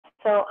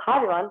Hi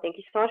everyone, thank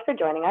you so much for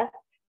joining us.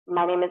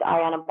 My name is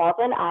Ariana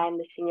Baldwin. I'm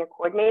the Senior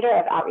Coordinator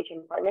of Outreach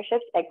and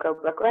Partnerships at Grow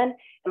Brooklyn.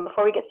 And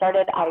before we get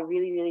started, I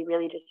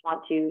really just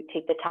want to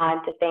take the time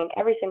to thank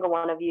every single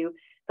one of you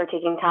for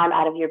taking time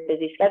out of your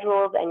busy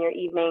schedules and your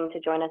evening to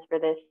join us for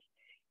this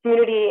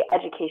community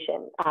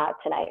education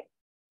tonight.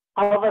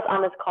 All of us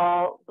on this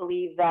call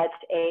believe that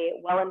a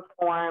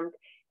well-informed,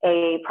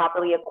 a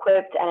properly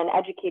equipped, and an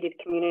educated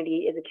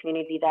community is a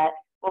community that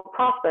will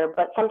prosper,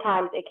 but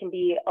sometimes it can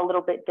be a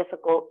little bit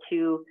difficult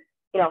to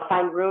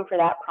find room for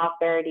that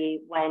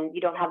prosperity when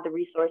you don't have the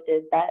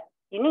resources that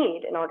you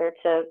need in order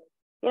to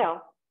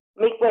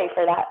make way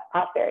for that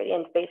prosperity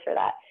and space for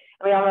that.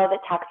 And we all know that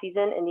tax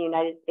season in the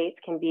United States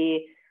can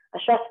be a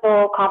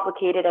stressful,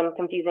 complicated, and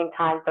confusing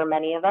time for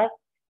many of us,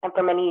 and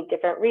for many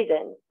different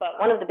reasons. But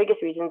one of the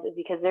biggest reasons is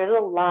because there's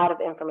a lot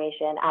of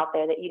information out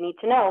there that you need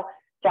to know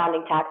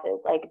surrounding taxes,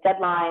 like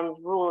deadlines,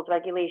 rules,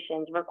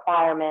 regulations,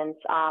 requirements,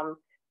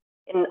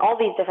 and all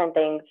these different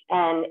things.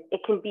 And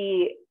it can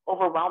be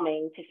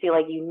overwhelming to feel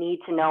like you need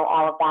to know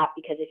all of that,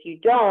 because if you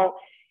don't,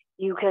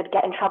 you could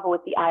get in trouble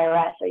with the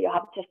IRS, or you'll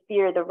have to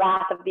fear the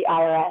wrath of the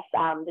IRS,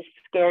 this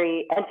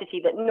scary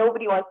entity that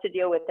nobody wants to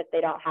deal with if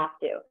they don't have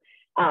to.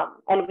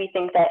 And we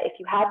think that if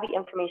you have the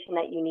information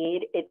that you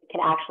need, it can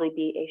actually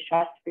be a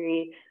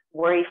stress-free,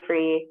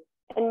 worry-free,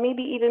 and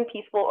maybe even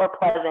peaceful or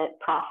pleasant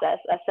process,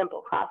 a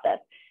simple process.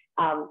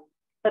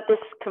 But this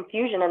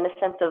confusion and this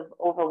sense of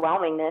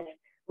overwhelmingness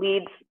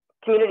leads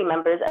community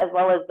members, as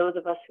well as those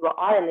of us who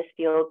are in this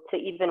field, to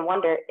even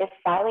wonder if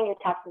filing your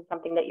taxes is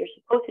something that you're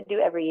supposed to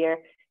do every year,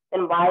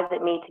 then why is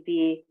it made to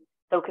be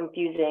so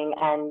confusing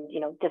and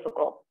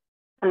difficult?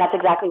 And that's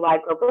exactly why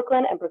Grow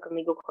Brooklyn and Brooklyn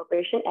Legal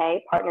Corporation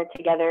A partnered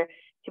together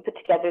to put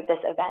together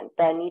this event,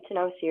 the Need to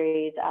Know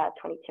Series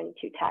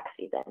 2022 tax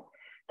season.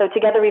 So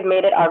together we've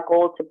made it our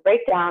goal to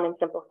break down and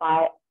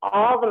simplify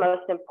all the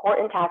most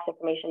important tax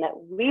information that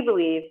we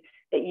believe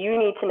that you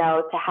need to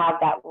know to have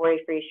that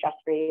worry-free,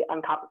 stress-free,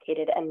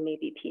 uncomplicated, and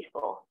maybe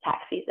peaceful tax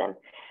season.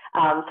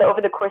 So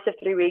over the course of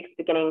 3 weeks,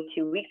 beginning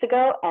 2 weeks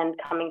ago and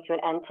coming to an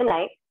end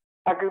tonight,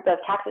 our group of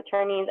tax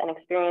attorneys and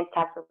experienced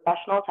tax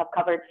professionals have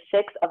covered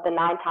 6 of the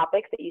 9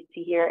 topics that you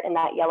see here in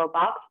that yellow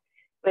box,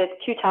 with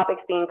 2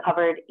 topics being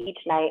covered each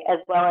night, as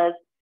well as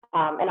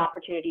an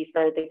opportunity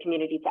for the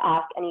community to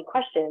ask any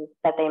questions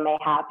that they may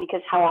have,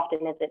 because how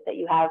often is it that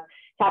you have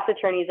tax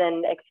attorneys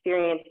and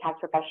experienced tax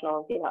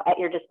professionals at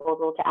your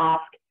disposal to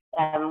ask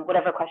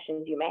whatever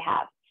questions you may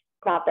have?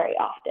 Not very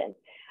often.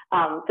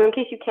 So in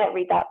case you can't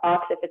read that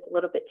box, if it's a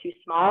little bit too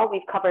small,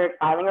 we've covered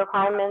filing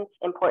requirements,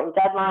 important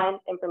deadlines,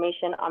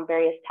 information on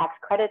various tax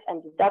credits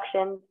and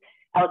deductions,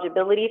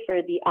 eligibility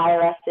for the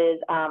IRS's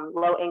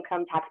Low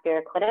Income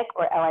Taxpayer Clinic,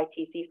 or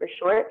LITC for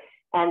short,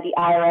 and the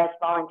IRS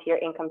Volunteer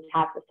Income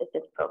Tax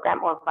Assistance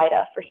Program, or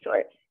VITA for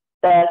short.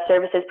 The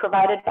services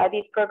provided by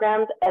these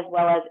programs, as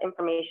well as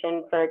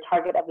information for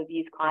target of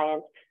abuse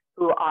clients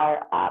who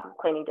are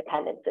claiming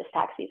dependence this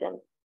tax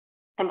season.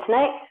 And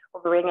tonight,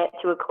 we'll bring it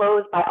to a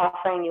close by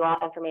offering you all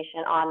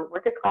information on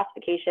workers'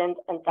 classifications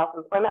and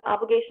self-employment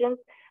obligations,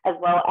 as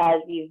well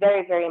as the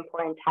very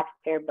important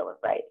Taxpayer Bill of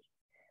Rights.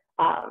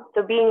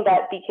 So being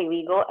that BK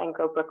Legal and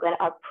Grow Brooklyn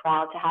are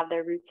proud to have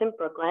their roots in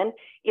Brooklyn,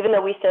 even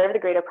though we serve the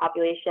greater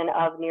population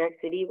of New York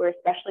City, we're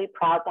especially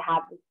proud to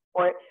have the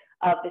support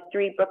of the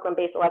 3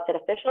 Brooklyn-based elected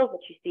officials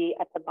that you see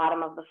at the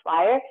bottom of the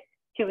flyer.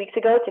 2 weeks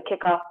ago, to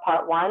kick off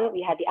part 1,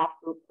 we had the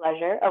absolute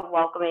pleasure of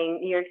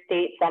welcoming New York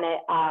State Senator,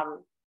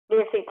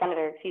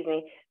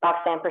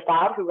 Roxanne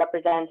Prasad, who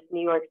represents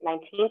New York's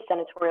 19th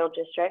senatorial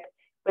district,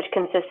 which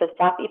consists of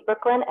Southeast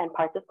Brooklyn and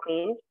parts of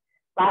Queens.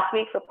 Last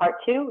week for part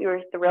 2, we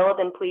were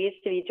thrilled and pleased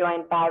to be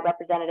joined by a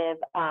representative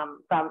from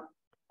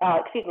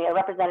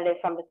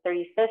the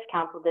 35th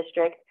Council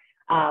District,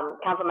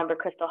 Councilmember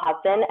Crystal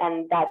Hudson,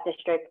 and that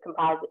district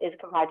is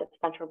comprised of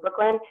Central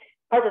Brooklyn,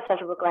 parts of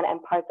Central Brooklyn,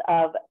 and parts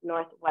of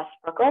Northwest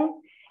Brooklyn.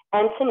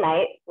 And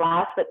tonight,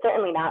 last but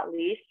certainly not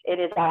least, it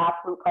is our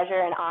absolute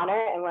pleasure and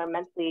honor, and we're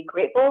immensely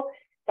grateful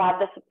to have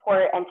the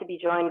support and to be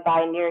joined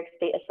by New York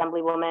State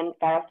Assemblywoman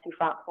Phara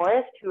Souffrant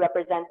Forrest, who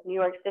represents New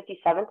York's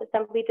 57th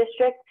Assembly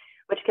District,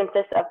 which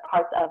consists of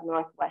parts of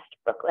Northwest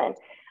Brooklyn.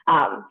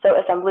 So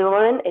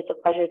Assemblywoman, it's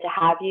a pleasure to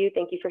have you.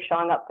 Thank you for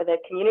showing up for the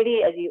community,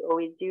 as you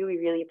always do. We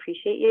really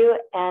appreciate you.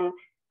 And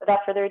without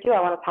further ado,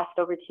 I want to pass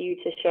it over to you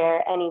to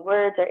share any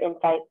words or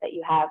insights that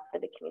you have for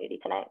the community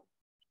tonight.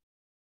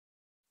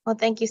 Well,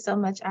 thank you so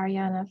much,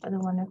 Ariana, for the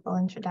wonderful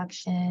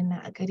introduction.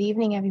 Good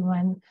evening,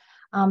 everyone.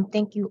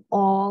 Thank you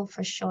all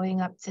for showing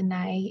up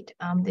tonight.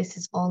 This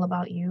is all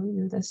about you.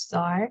 You're the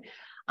star.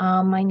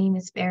 My name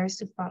is Phara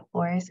Souffrant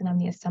Forrest, and I'm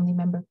the Assembly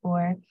Member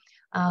for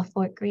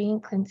Fort Greene,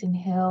 Clinton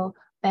Hill,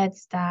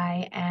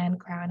 Bed-Stuy, and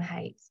Crown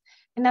Heights.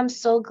 And I'm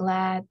so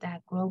glad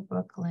that Grow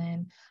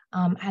Brooklyn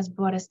has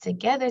brought us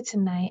together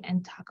tonight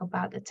and talk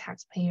about the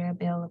Taxpayer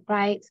Bill of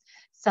Rights,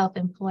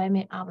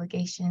 self-employment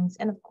obligations,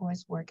 and of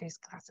course, workers'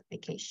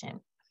 classification.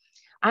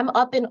 I'm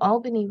up in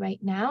Albany right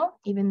now,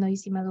 even though you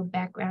see my little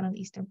background on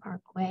Eastern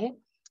Parkway.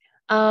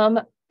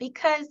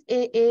 because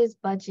it is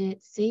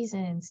budget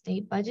season,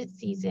 state budget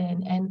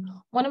season. And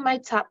one of my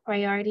top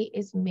priority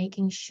is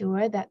making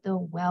sure that the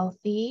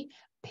wealthy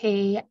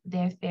pay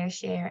their fair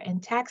share in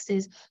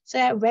taxes so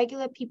that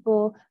regular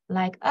people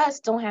like us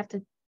don't have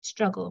to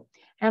struggle.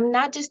 And I'm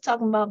not just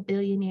talking about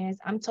billionaires,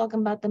 I'm talking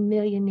about the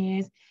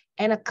millionaires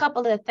and a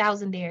couple of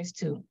thousandaires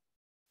too.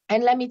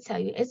 And let me tell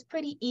you, it's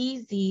pretty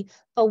easy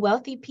for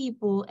wealthy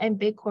people and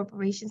big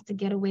corporations to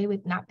get away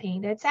with not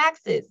paying their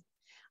taxes.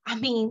 I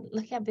mean,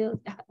 look at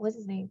what's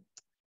his name?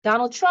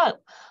 Donald Trump.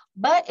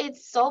 But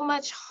it's so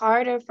much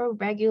harder for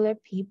regular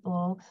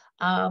people.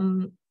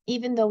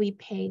 Even though we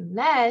pay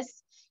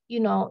less,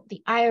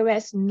 the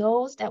IRS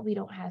knows that we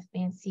don't have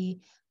fancy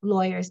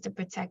lawyers to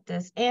protect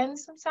us. And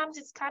sometimes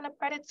it's kind of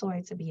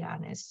predatory, to be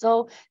honest.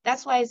 So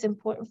that's why it's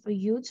important for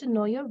you to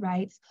know your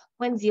rights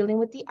when dealing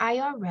with the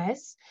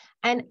IRS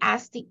and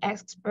ask the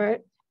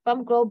expert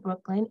from Grow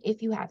Brooklyn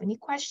if you have any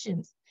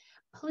questions.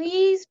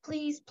 Please,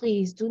 please,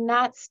 please do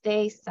not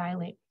stay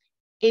silent.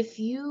 If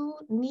you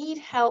need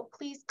help,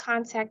 please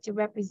contact your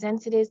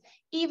representatives,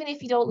 even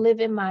if you don't live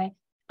in my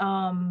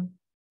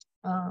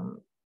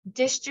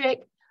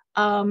district,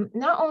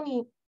 not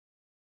only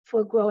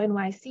for Grow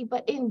NYC,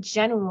 but in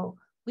general,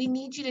 we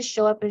need you to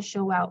show up and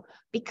show out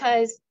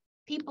because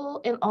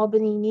people in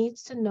Albany need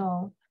to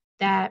know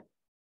that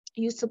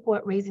you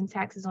support raising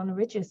taxes on the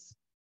richest.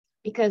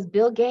 Because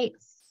Bill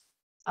Gates,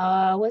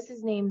 what's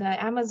his name,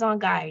 the Amazon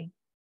guy,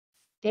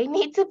 they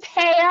need to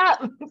pay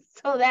up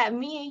so that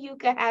me and you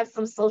can have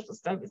some social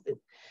services.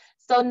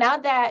 So now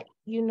that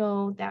you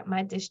know that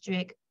my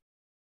district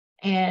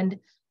and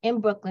in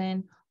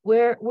Brooklyn,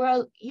 we're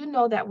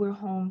that we're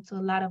home to a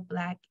lot of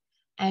Black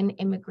and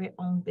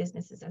immigrant-owned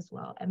businesses as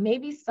well. And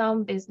maybe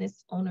some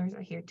business owners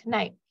are here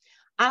tonight.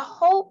 I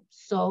hope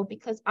so,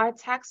 because our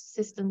tax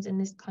systems in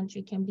this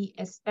country can be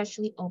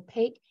especially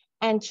opaque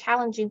and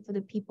challenging for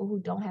the people who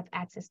don't have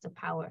access to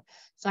power.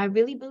 So I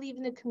really believe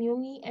in the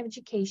community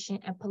education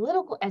and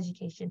political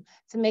education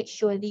to make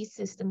sure these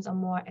systems are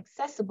more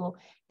accessible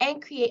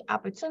and create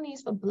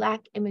opportunities for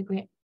Black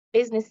immigrant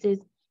businesses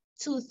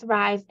to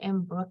thrive in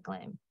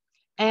Brooklyn.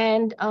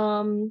 And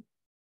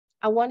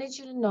I wanted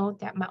you to know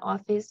that my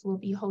office will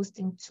be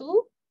hosting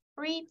 2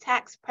 free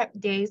tax prep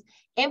days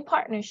in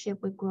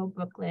partnership with Grow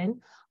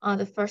Brooklyn.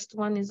 The first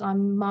one is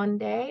on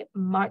Monday,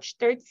 March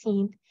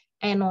 13th,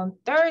 and on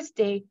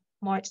Thursday,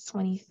 March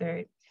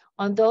 23rd.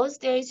 On those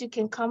days, you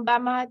can come by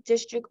my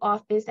district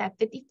office at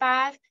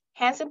 55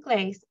 Hanson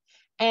Place,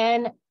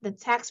 and the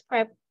tax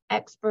prep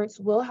experts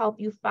will help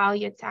you file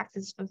your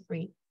taxes for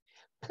free.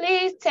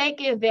 Please take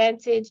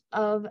advantage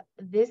of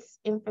this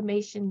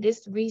information,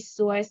 this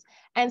resource,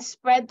 and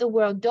spread the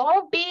word.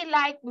 Don't be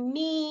like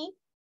me,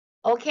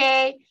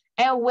 okay?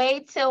 And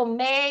wait till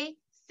May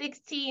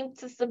 16th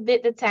to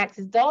submit the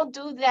taxes. Don't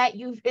do that.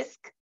 You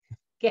risk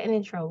getting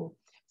in trouble.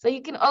 So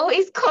you can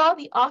always call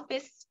the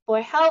office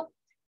for help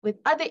with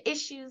other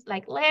issues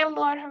like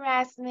landlord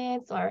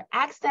harassment or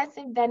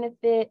accessing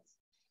benefits.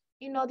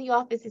 The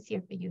office is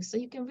here for you. So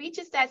you can reach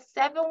us at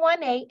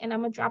 718, and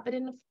I'm going to drop it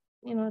in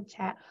the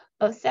chat,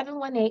 of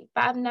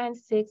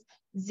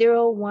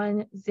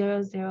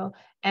 718-596-0100.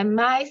 And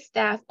my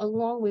staff,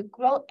 along with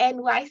Grow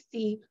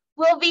NYC,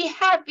 will be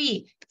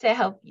happy to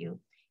help you.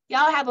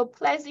 Y'all have a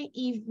pleasant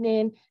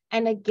evening.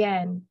 And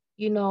again,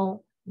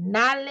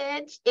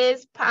 knowledge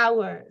is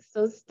power.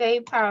 So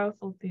stay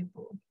powerful,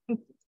 people.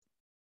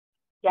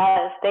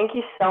 Yes, thank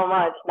you so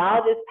much.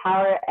 Knowledge is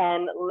power,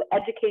 and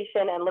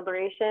education and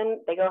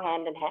liberation, they go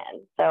hand in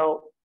hand.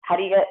 So how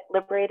do you get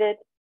liberated?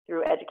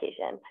 Through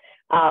education.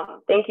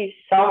 Thank you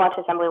so much,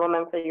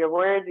 Assemblywoman, for your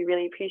words. We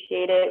really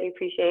appreciate it. We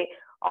appreciate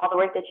all the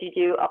work that you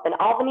do up in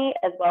Albany,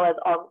 as well as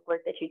all the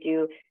work that you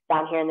do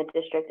down here in the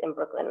district in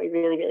Brooklyn. We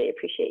really, really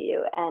appreciate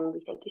you. And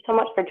we thank you so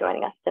much for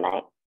joining us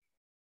tonight.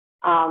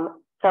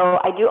 So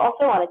I do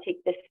also want to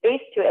take this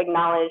space to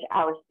acknowledge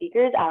our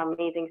speakers, our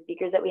amazing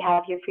speakers that we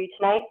have here for you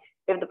tonight.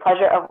 We have the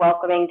pleasure of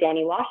welcoming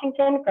Danny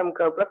Washington from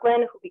Grow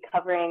Brooklyn, who will be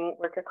covering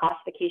worker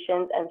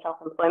classifications and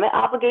self-employment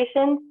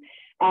obligations,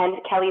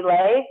 and Kelly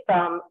Lay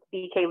from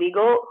BK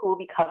Legal, who will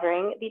be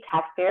covering the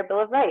Taxpayer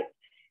Bill of Rights.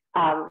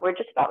 We're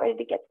just about ready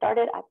to get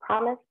started, I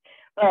promise,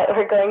 but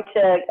we're going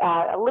to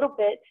a little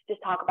bit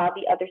just talk about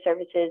the other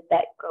services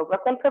that Grow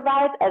Brooklyn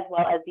provides, as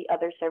well as the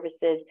other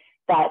services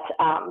that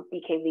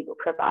BK Legal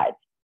provides.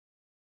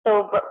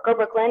 So Grow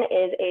Brooklyn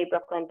is a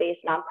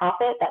Brooklyn-based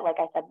nonprofit that, like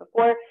I said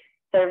before,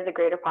 serves the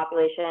greater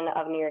population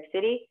of New York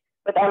City,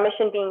 with our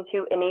mission being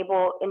to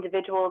enable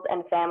individuals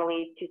and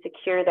families to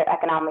secure their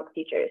economic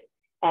futures.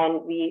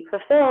 And we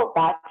fulfill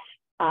that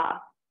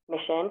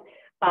mission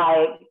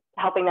by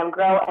helping them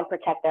grow and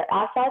protect their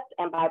assets,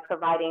 and by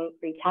providing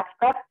free tax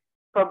prep,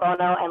 pro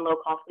bono and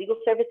low-cost legal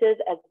services,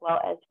 as well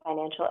as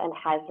financial and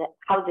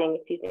housing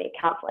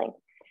counseling.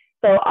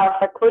 So our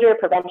foreclosure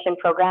prevention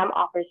program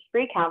offers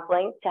free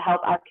counseling to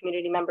help our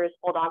community members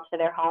hold on to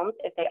their homes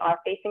if they are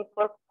facing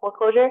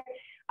foreclosure.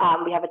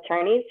 We have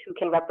attorneys who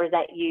can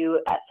represent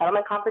you at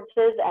settlement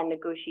conferences and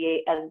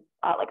negotiate as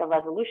like a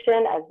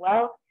resolution as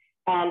well.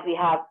 And we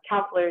have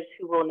counselors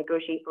who will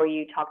negotiate for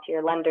you, talk to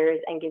your lenders,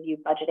 and give you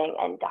budgeting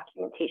and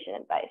documentation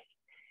advice.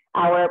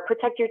 Our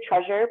Protect Your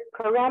Treasure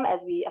program, as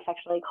we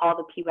affectionately call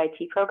the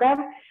PYT program,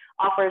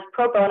 offers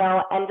pro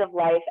bono, end of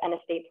life, and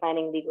estate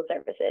planning legal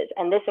services.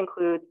 And this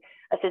includes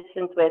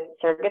assistance with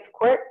surrogate's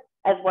court,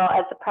 as well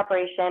as the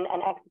preparation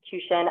and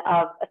execution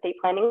of estate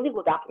planning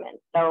legal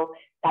documents. So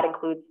that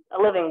includes a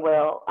living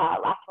will,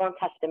 last will and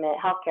testament,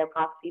 healthcare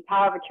proxy,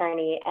 power of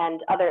attorney,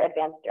 and other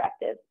advanced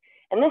directives.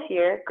 And this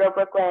year, Grow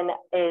Brooklyn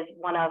is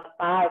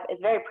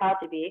very proud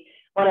to be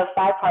one of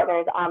 5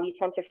 partners on the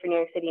Center for New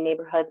York City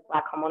Neighborhoods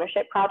Black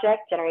Homeownership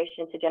Project,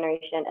 Generation to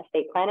Generation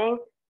Estate Planning.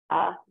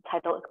 The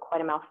title is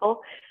quite a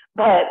mouthful,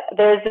 but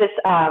there's this,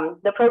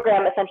 the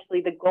program, essentially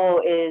the goal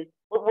is,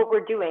 what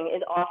we're doing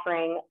is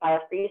offering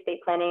free estate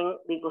planning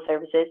legal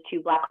services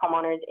to Black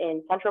homeowners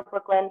in Central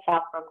Brooklyn,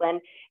 South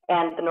Brooklyn,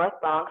 and the North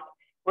Bronx,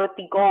 with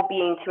the goal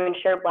being to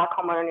ensure Black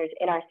homeowners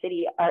in our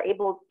city are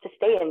able to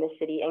stay in this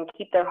city and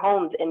keep their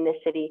homes in this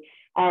city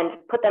and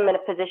put them in a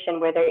position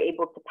where they're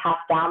able to pass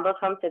down those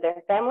homes to their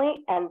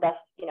family and thus,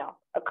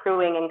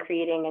 accruing and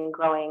creating and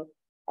growing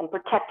and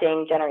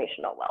protecting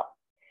generational wealth.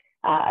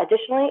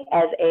 Additionally,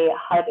 as a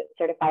HUD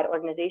certified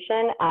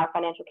organization, our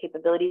financial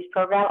capabilities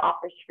program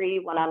offers free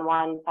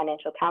one-on-one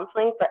financial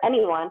counseling for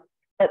anyone,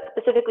 but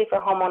specifically for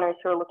homeowners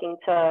who are looking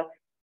to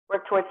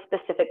work towards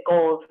specific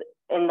goals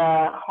in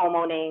the home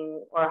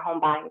owning or home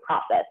buying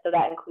process. So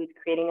that includes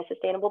creating a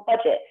sustainable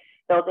budget,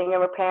 building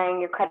and repairing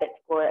your credit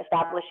score,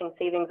 establishing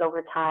savings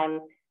over time,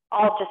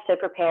 all just to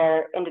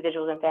prepare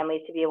individuals and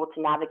families to be able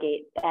to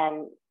navigate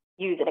and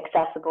use an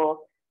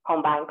accessible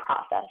home buying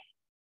process.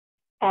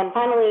 And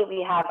finally,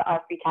 we have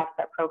our free tax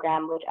prep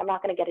program, which I'm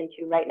not going to get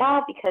into right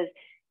now because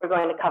we're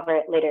going to cover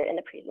it later in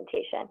the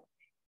presentation.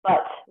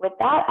 But with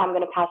that, I'm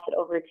going to pass it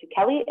over to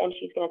Kelly, and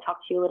she's going to talk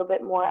to you a little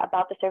bit more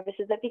about the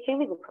services that BK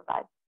Legal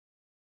provides.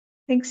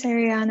 Thanks,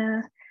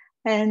 Ariana.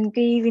 And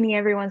good evening,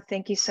 everyone.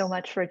 Thank you so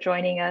much for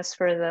joining us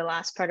for the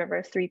last part of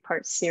our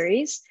 3-part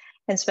series.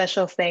 And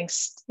special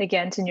thanks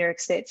again to New York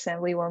State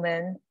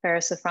Assemblywoman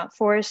Phara Souffrant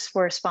Forrest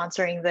for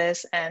sponsoring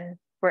this, and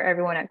for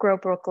everyone at Grow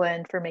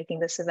Brooklyn for making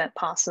this event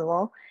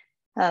possible.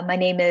 My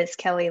name is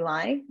Kelly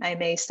Lai.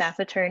 I'm a staff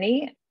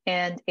attorney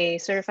and a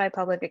certified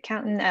public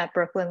accountant at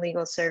Brooklyn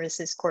Legal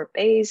Services Corp.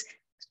 Bays,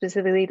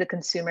 specifically the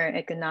Consumer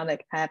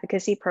Economic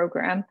Advocacy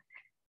Program.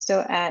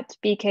 So at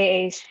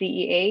BKA's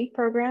CEA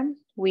program,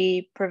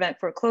 we prevent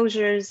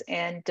foreclosures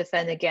and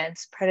defend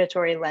against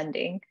predatory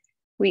lending.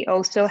 We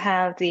also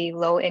have the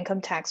Low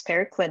Income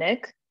Taxpayer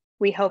Clinic.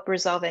 We help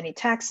resolve any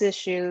tax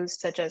issues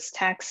such as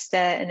tax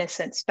debt,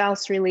 innocent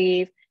spouse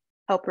relief,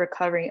 help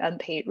recovering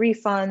unpaid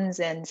refunds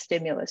and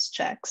stimulus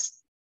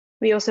checks.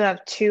 We also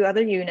have 2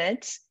 other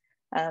units.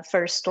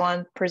 First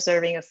one,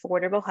 preserving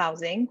affordable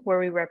housing, where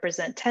we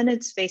represent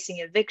tenants facing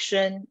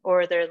eviction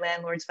or their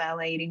landlords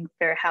violating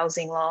fair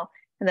housing law.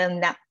 And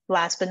then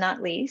last but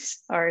not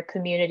least, our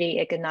Community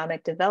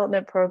Economic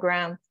Development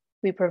Program.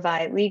 We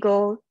provide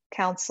legal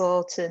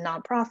counsel to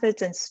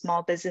nonprofits and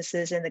small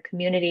businesses in the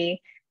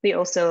community. We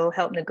also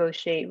help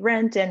negotiate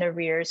rent and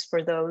arrears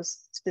for those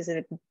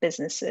specific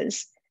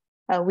businesses.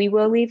 We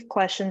will leave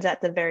questions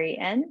at the very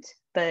end,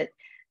 but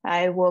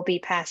I will be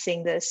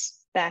passing this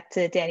back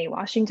to Danny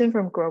Washington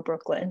from Grow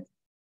Brooklyn.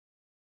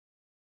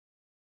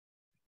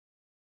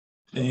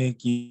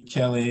 Thank you,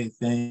 Kelly.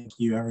 Thank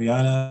you,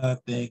 Ariana.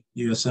 Thank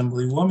you,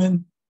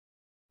 Assemblywoman,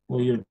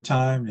 for your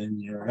time and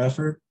your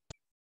effort.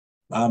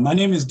 My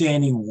name is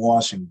Danny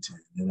Washington,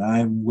 and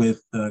I'm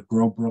with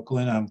Grow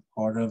Brooklyn. I'm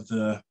part of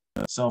the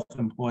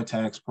Self-Employed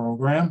Tax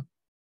Program,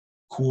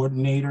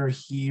 coordinator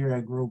here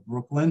at Grow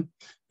Brooklyn.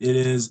 It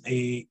is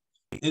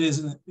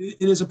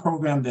a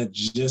program that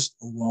just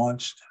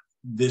launched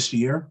this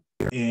year,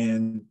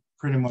 and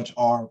pretty much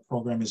our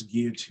program is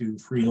geared to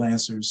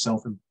freelancers,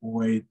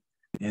 self-employed,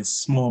 and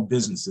small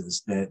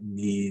businesses that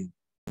need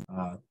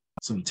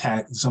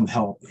some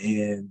help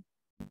in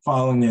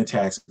filing their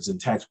taxes and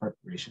tax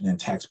preparation and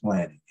tax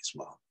planning as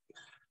well.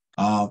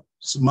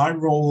 So my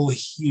role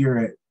here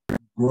at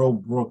Grow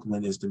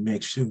Brooklyn is to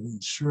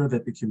ensure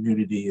that the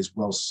community is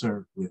well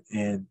served with,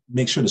 and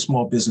make sure the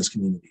small business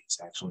community is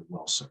actually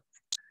well served.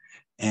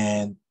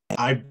 And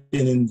I've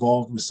been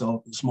involved with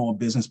small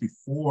business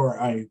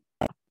before I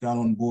got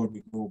on board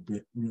with Grow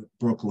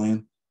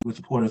Brooklyn with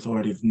the Port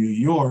Authority of New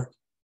York,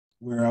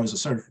 where I was a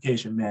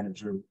certification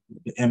manager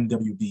with the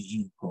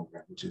MWBE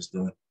program, which is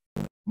the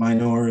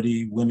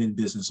Minority Women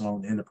Business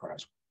Owned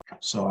Enterprise.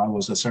 So I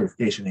was a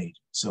certification agent.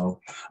 So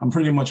I'm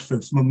pretty much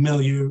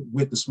familiar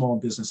with the small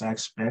business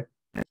aspect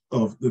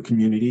of the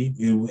community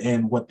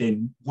and what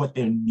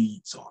their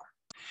needs are.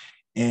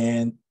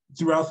 And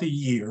throughout the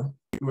year,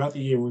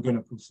 we're going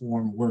to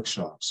perform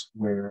workshops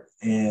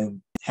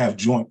and have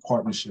joint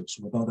partnerships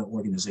with other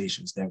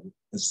organizations that will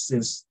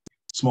assist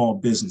small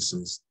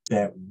businesses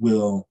that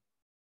will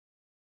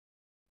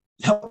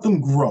help them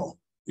grow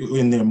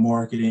in their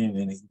marketing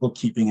and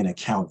bookkeeping and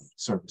accounting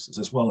services,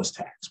 as well as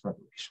tax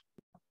preparation.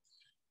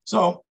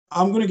 So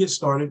I'm going to get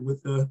started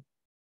with the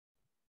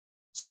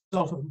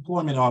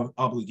self-employment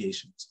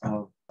obligations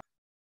of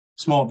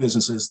small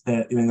businesses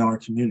that in our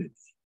community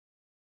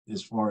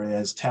as far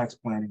as tax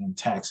planning and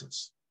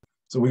taxes.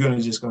 So we're going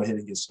to just go ahead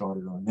and get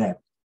started on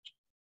that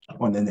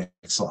on the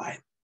next slide.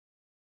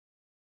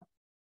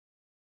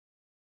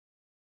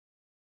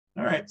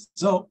 All right,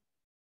 so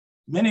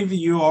many of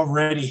you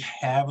already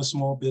have a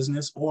small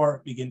business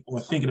or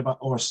thinking about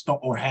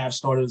or have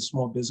started a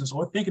small business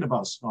or thinking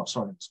about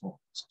starting a small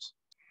business.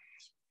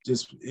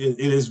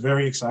 It is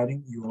very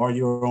exciting. You are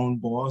your own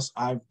boss.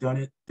 I've done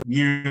it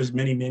years,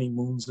 many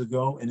moons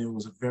ago, and it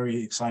was a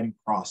very exciting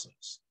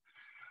process.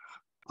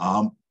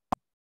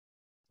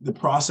 The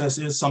process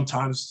is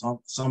sometimes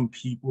some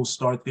people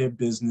start their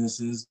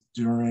businesses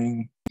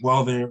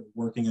while they're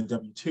working a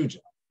W-2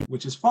 job,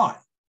 which is fine.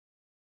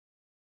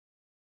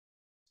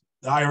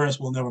 The IRS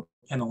will never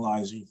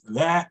penalize you for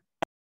that,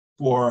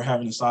 for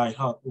having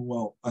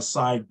a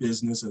side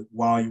business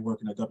while you're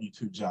working a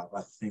W-2 job.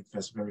 I think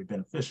that's very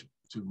beneficial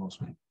to most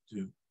people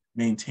to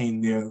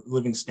maintain their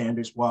living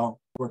standards while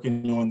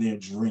working on their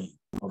dream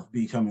of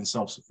becoming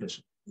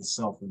self-sufficient and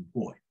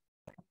self-employed.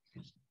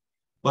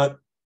 But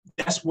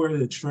that's where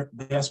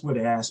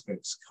the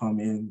aspects come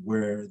in,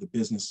 where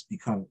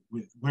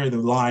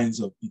the lines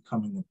of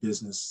becoming a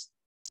business,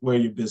 where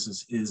your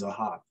business is a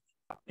hobby.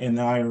 And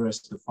the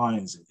IRS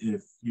defines it.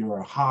 If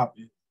you're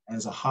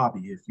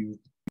if you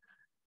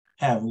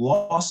have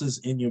losses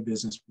in your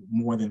business for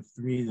more than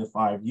 3 to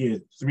 5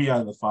 years, 3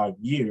 out of the 5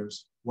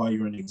 years while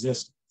you're in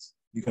existence,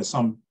 because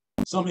some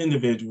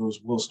individuals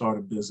will start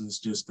a business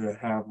just to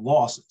have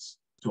losses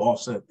to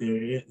offset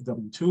their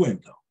W-2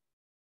 income,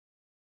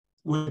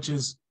 which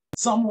is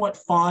somewhat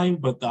fine,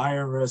 but the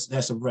IRS,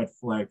 that's a red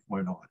flag for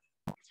an audit.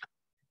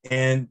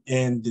 And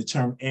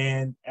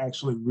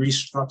actually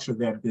restructure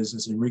that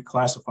business and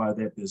reclassify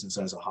that business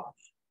as a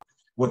hobby.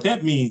 What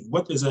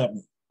does that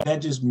mean?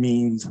 That just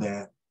means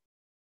that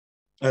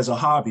as a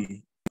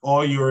hobby,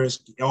 all your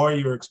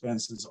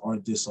expenses are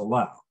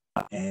disallowed,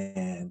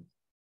 and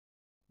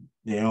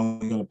they're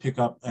only going to pick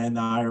up, and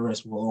the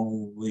IRS will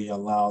only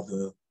allow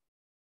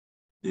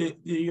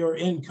your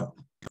income.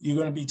 You're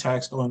going to be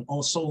taxed on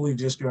solely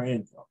just your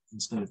income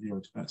instead of your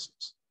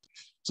expenses.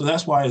 So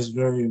that's why it's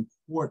very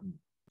important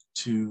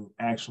to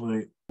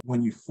actually,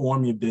 when you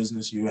form your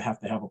business, you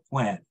have to have a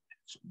plan,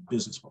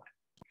 business plan.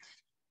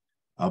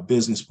 A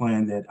business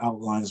plan that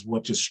outlines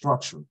what the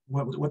structure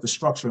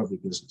of your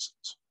business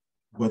is,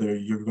 whether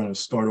you're going to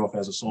start off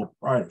as a sole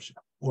proprietorship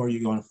or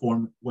you're going to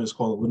form what is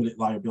called a limited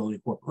liability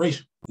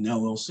corporation, an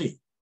LLC,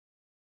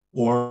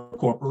 or a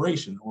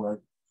corporation, or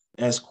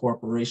S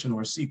corporation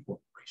or C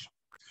corporation.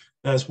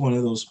 That's one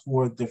of those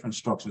 4 different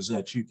structures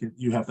that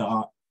you have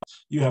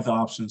the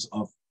options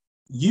of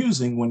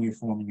using when you're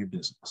forming your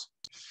business.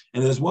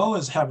 And as well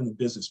as having a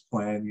business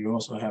plan, you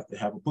also have to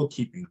have a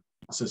bookkeeping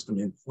system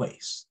in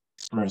place.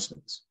 For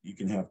instance, you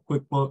can have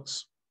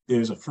QuickBooks.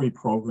 There's a free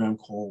program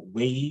called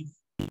Wave,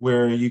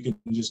 where you can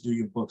just do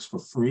your books for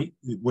free,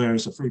 where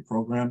it's a free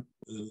program.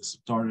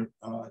 Started,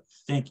 I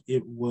think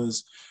it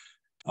was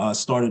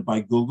started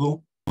by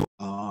Google.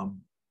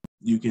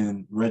 You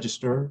can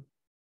register,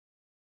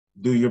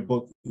 do your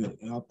book,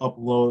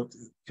 upload,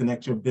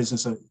 connect your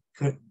business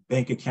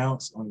bank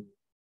accounts,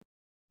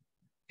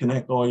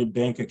 connect all your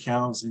bank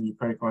accounts and your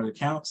credit card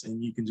accounts,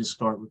 and you can just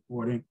start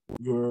recording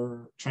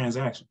your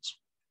transactions.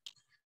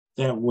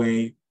 That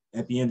way,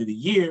 at the end of the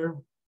year,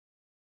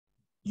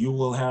 you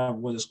will have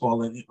what is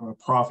called a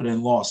profit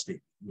and loss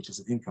statement, which is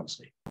an income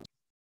statement.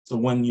 So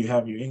when you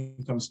have your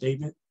income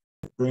statement,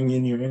 bring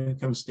in your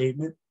income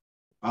statement,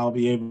 I'll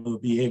be able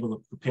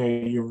to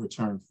prepare your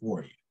return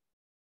for you,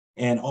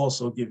 and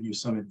also give you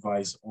some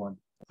advice on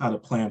how to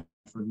plan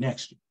for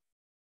next year.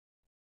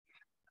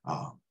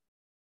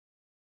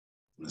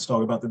 Let's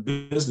talk about the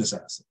business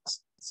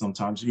assets.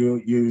 Sometimes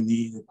you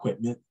need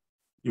equipment,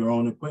 your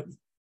own equipment,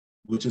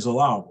 which is an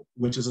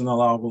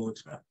allowable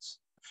expense.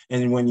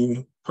 And when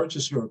you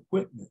purchase your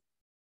equipment,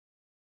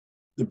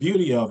 the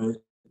beauty of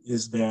it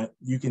is that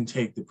you can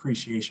take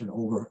depreciation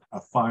over a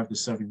 5 to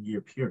 7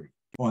 year period,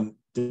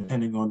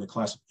 depending on the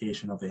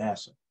classification of the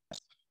asset.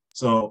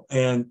 So,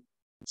 and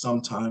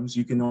sometimes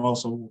you can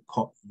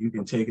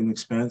take an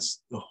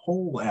expense, the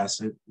whole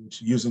asset,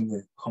 which using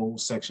the whole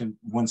section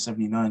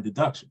 179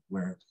 deduction,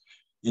 where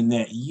in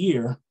that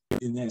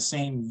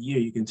same year,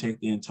 you can take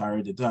the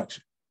entire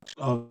deduction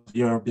of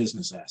your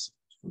business asset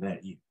for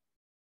that year.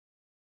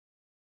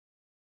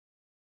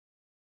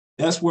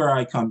 That's where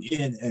I come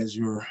in as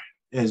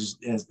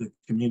the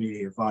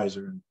community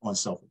advisor on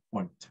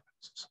self-employment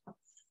taxes,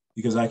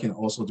 because I can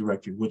also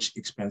direct you which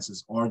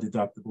expenses are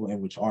deductible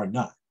and which are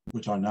not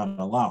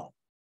allowed.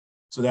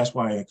 So that's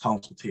why a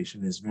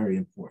consultation is very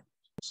important.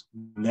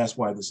 And that's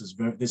why this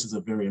is a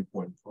very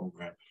important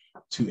program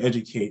to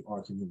educate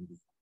our community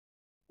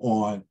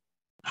on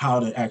how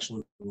to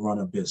actually run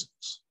a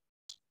business.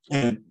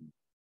 And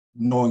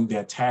knowing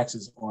that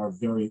taxes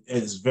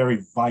is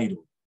very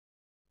vital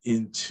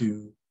in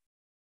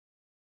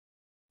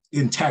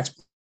tax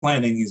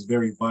planning is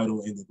very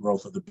vital in the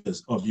growth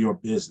of your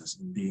business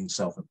and being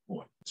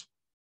self-employed.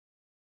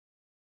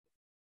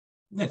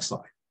 Next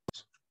slide.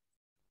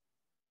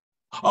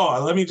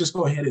 Oh, let me just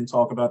go ahead and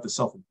talk about the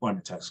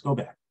self-employment tax. Go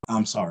back.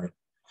 I'm sorry.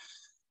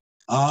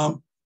 At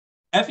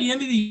the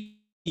end of the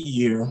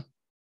year,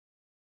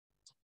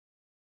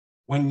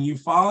 when you're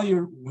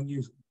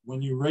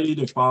ready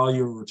to file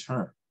your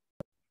return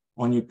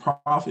on your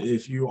profit,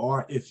 if you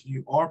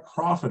are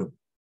profitable,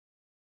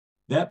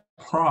 that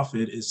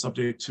profit is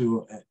subject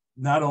to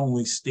not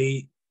only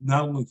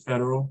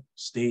federal,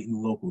 state, and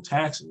local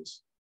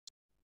taxes,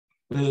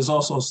 but it is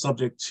also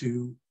subject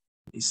to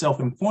a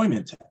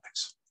self-employment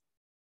tax.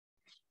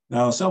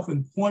 Now,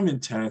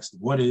 self-employment tax,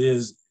 what it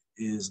is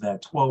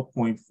that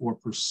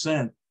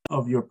 12.4%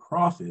 of your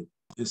profit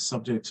is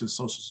subject to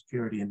Social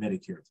Security and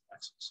Medicare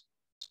taxes.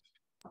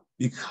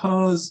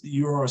 Because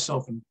you are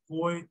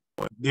self-employed,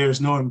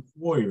 there's no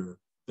employer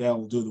that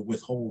will do the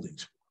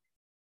withholdings.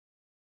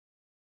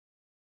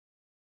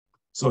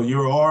 So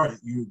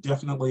you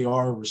definitely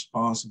are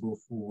responsible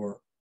for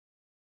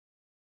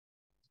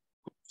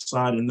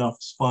aside enough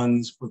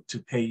funds to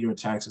pay your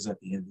taxes at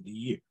the end of the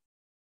year.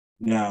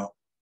 Now,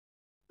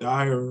 the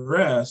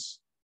IRS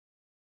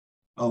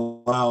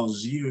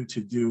allows you to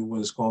do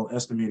what is called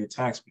estimated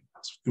tax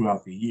payments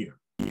throughout the year.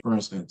 For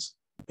instance,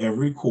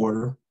 every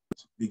quarter,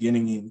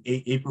 beginning in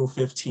April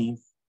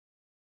 15th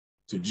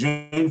to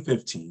June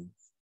 15th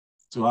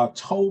to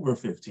October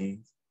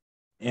 15th,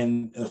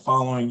 and the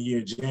following year,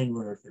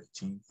 January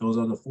 15th, those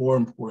are the 4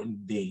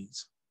 important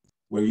days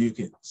where you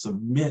can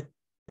submit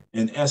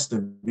an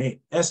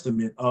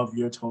estimate of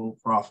your total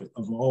profit,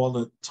 of all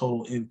the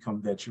total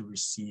income that you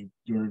received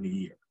during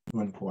the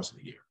course of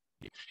the year.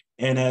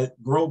 And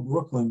at Grow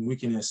Brooklyn, we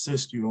can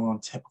assist you on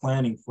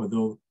planning for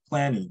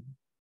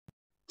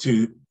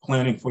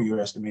your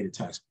estimated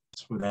tax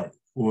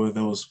for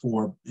those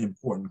 4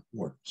 important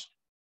quarters.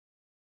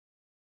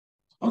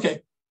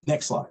 Okay,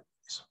 next slide,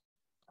 please.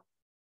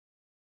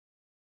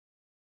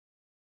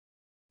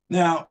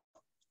 Now,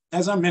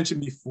 as I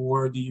mentioned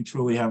before, do you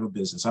truly have a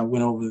business? I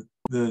went over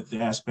the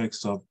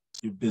aspects of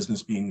your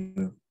business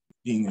being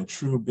a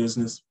true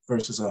business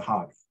versus a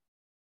hobby.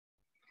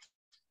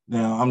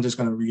 Now, I'm just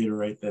going to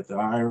reiterate that the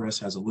IRS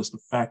has a list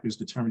of factors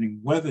determining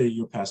whether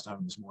your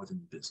pastime is more than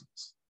a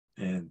business.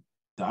 And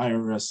the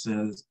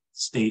IRS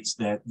states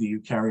that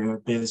you carry a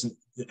business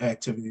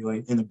activity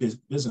like in a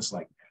business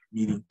like that,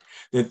 meaning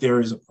that there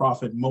is a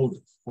profit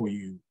motive for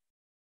you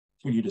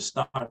to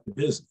start the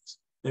business.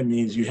 That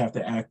means you have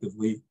to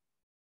actively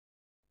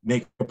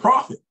make a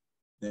profit.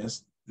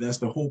 That's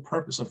the whole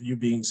purpose of you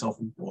being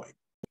self-employed.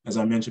 As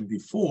I mentioned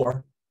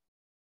before,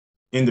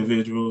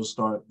 individuals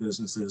start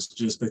businesses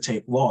just to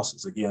take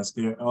losses against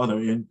their other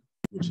income,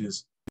 which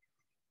is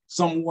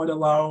somewhat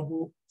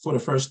allowable for the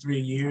first 3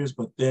 years,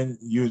 but then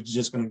it's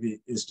just going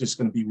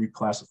to be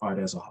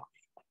reclassified as a hobby.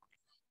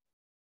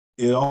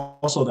 The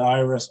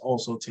IRS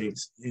also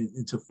takes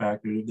into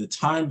factor the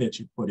time that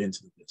you put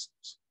into the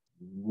business.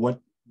 What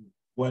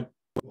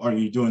are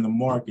you doing the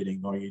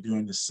marketing? Are you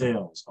doing the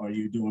sales? Are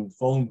you doing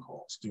phone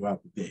calls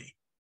throughout the day?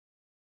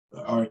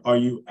 Are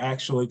you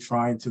actually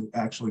trying to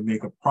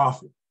make a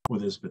profit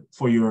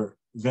for your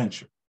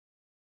venture?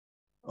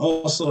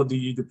 Also, do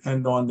you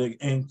depend on the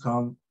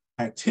income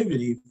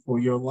activity for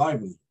your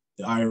livelihood?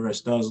 The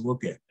IRS does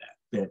look at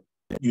that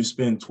you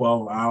spend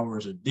 12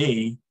 hours a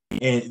day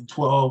and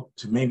 12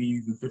 to maybe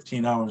even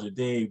 15 hours a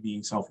day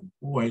being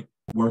self-employed,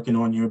 working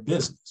on your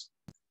business.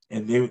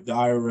 And the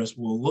IRS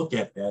will look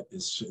at that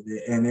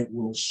and it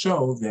will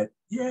show that,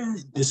 yeah,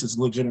 this is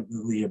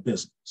legitimately a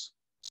business.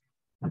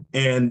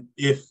 And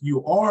if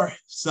you are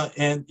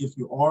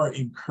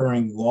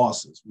incurring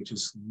losses, which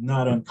is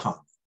not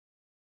uncommon,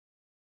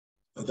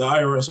 the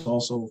IRS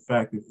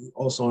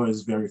also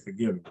is very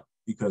forgiving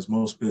because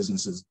most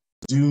businesses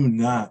do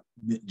not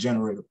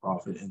generate a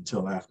profit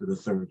until after the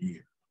 3rd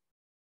year.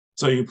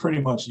 So you're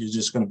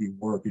just going to be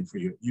working for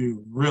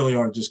you really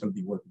are just going to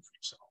be working for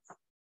yourself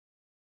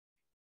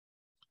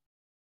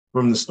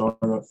from the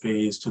startup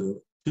phase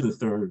to the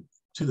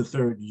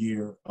third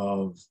year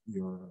of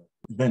your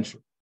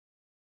venture.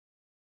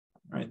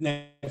 All right,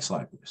 next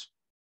slide, please.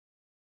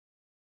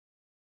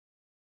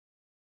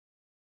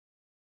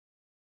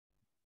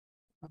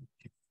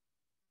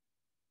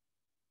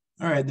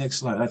 All right, next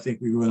slide. I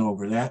think we went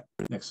over that.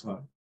 Next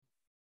slide.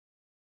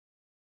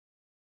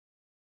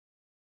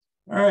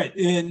 All right,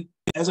 and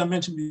as I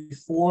mentioned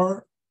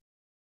before,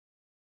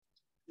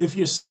 if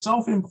you're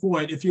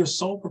self-employed, if you're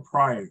sole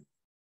proprietor,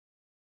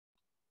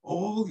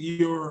 all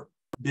your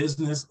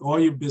business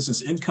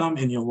income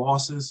and your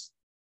losses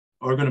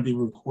are going to be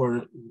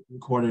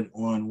recorded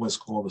on what's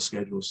called a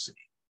Schedule C.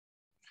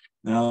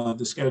 Now,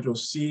 the Schedule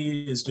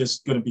C is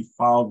just going to be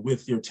filed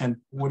with your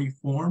 1040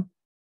 form.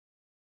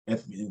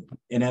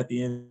 And at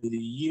the end of the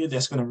year,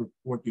 that's going to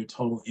report your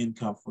total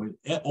income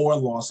or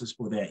losses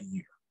for that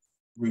year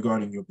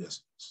regarding your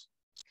business.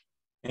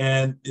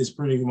 And it's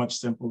pretty much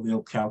simple.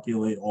 They'll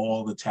calculate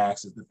all the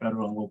taxes, the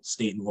federal and local,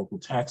 state and local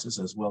taxes,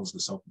 as well as the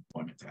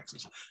self-employment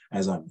taxes,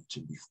 as I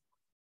mentioned before.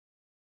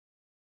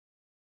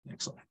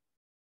 Next slide.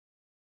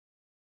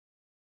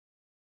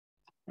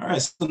 All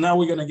right, so now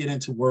we're going to get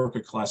into worker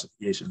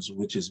classifications,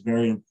 which is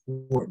very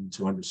important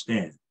to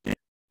understand.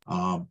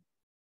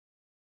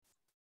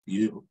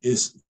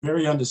 it's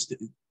very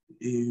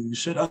you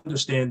should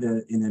understand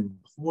that an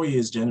employee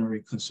is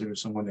generally considered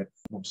someone that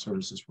performs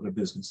services for the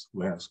business,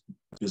 who has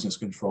business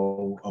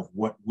control of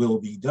what will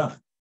be done.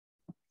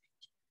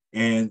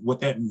 And what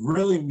that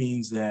really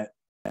means that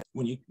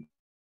when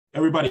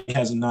everybody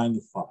has a 9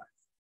 to 5.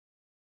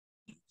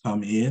 You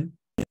come in,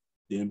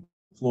 the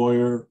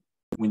employer,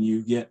 when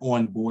you get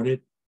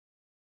onboarded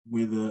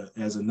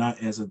as a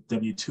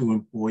W-2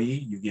 employee,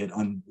 you get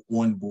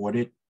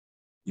onboarded.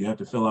 You have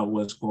to fill out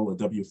what's called a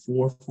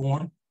W-4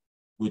 form,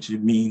 which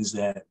it means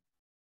that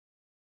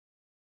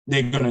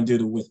they're going to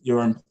do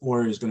your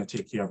employer is going to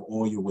take care of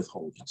all your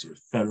withholdings, your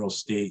federal,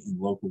 state, and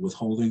local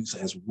withholdings,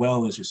 as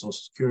well as your Social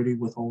Security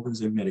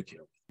withholdings and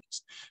Medicare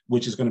withholdings,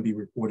 which is going to be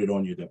reported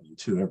on your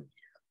W-2 every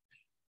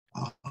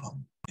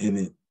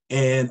year.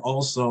 And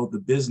also the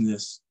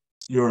business,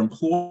 your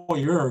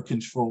employer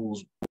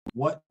controls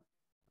what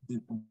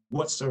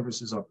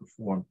services are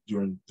performed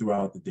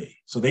throughout the day.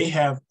 So they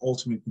have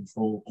ultimate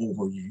control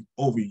over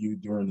you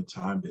during the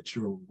time that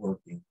you're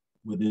working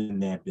within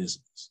that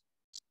business.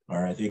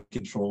 All right, they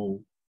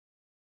control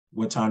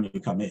what time you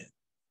come in,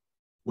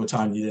 what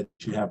time you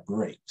have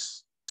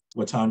breaks,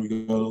 what time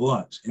you go to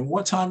lunch, and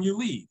what time you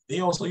leave.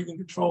 They also even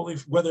control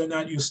whether or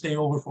not you stay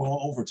over for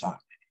overtime.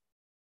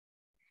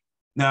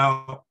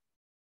 Now,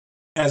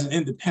 as an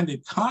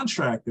independent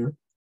contractor,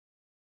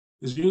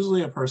 there's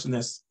usually a person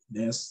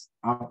that's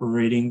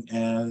operating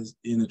as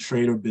in a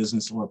trade or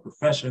business or a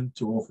profession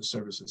to offer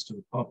services to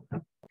the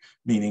public,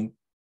 meaning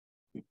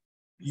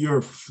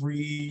you're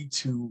free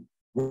to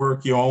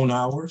work your own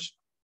hours.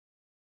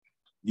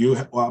 You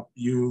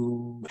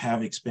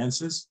have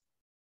expenses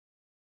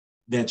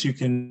that you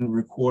can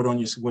record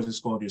on what is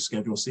called your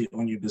Schedule C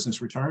on your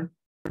business return.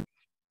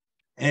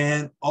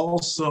 And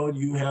also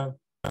you have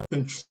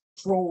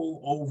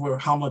control over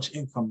how much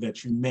income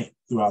that you make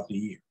throughout the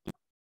year.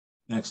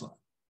 Next slide.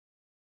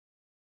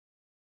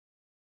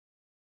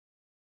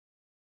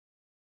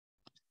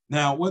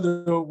 Now,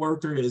 whether a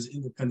worker is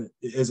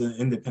an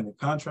independent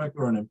contractor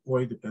or an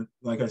employee,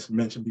 like I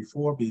mentioned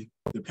before,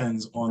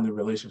 depends on the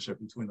relationship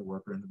between the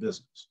worker and the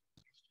business.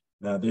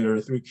 Now, there are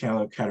 3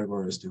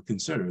 categories to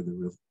consider,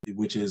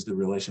 which is the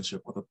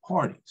relationship with the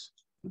parties,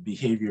 the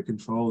behavior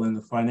control, and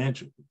the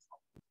financial control.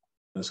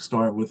 Let's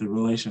start with the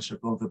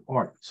relationship of the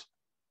parties.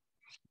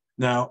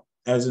 Now,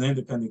 as an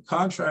independent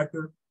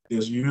contractor,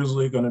 there's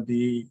usually going to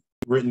be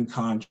written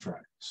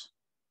contracts.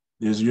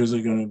 There's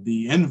usually going to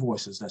be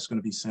invoices that's going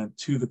to be sent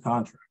to the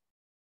contract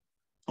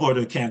or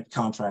the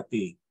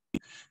contractee.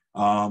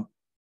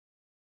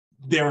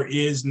 There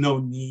is no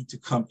need to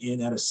come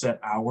in at a set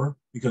hour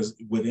because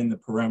within the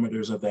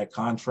parameters of that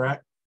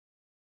contract,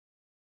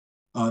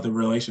 the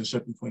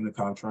relationship between the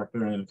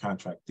contractor and the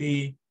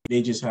contractee,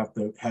 they just have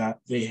to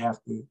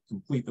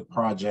complete the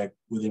project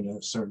within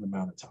a certain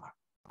amount of time.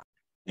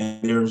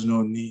 And there's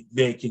no need,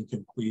 the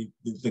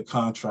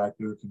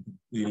contractor can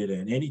complete it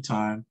at any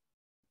time.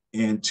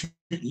 And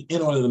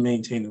in order to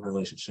maintain the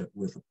relationship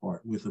with the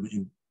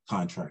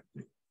contractor,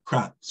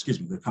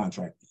 the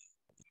contractor,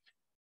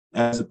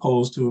 as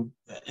opposed to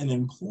an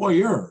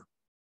employer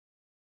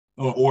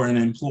or an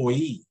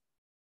employee,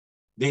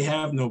 the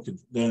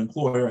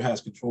employer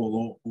has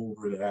control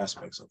over the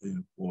aspects of the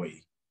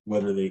employee,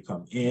 whether they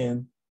come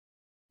in,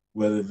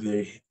 where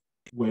they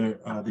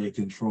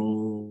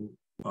control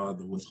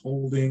the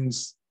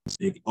withholdings.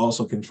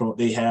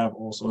 They have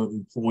also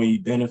employee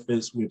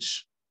benefits,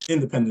 which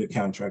independent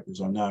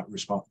contractors are not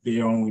responsible. They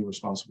are only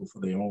responsible for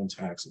their own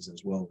taxes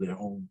as well, their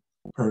own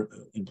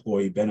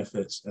employee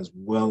benefits, as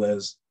well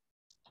as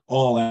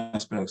all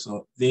aspects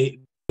of the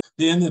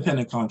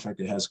independent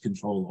contractor has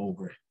control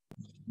over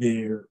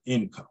their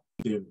income,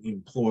 their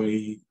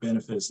employee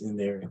benefits, and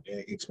their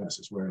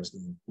expenses, whereas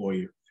the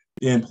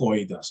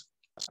employee doesn't.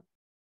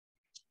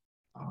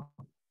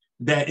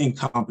 That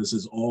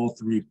encompasses all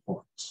 3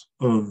 parts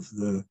of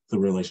the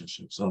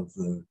relationships of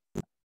the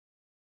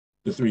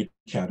 3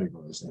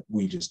 categories that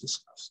we just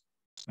discussed.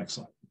 Next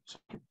slide,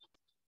 please.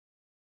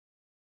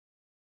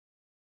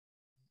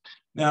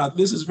 Now,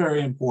 this is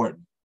very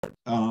important.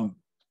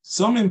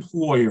 Some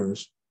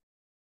employers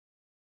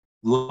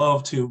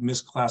love to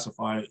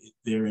misclassify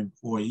their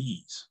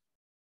employees.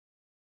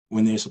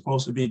 When they're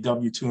supposed to be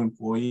W-2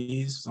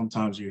 employees,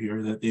 sometimes you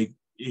hear that they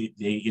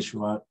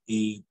issue out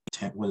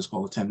what is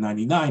called a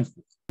 1099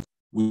 form,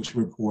 which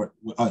report,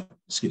 a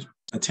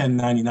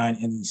 1099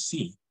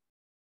 NEC,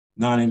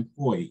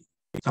 non-employee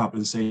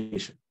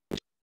compensation,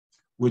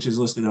 which is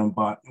listed,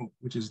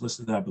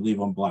 I believe,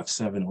 on block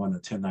 7 on the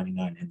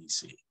 1099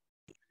 NEC.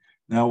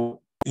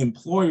 Now,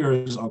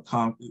 employers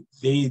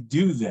they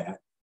do that.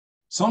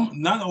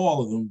 Not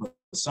all of them, but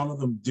some of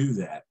them do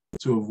that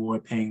to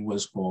avoid paying what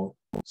is called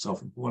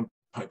self-employment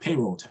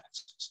payroll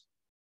taxes.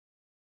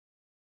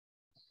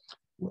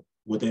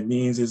 What that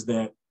means is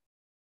that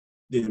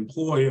the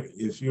employer,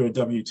 if you're a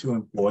W-2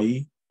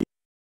 employee,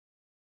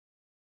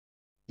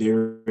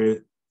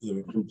 the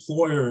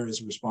employer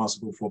is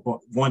responsible for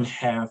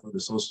 1/2 of the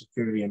Social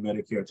Security and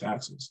Medicare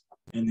taxes,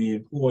 and the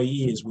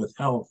employee is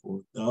withheld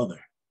for the other.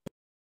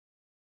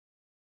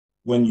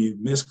 when you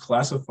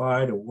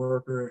misclassified a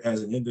worker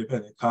as an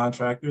independent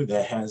contractor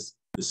that has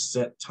the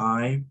set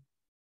time,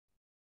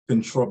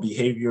 control,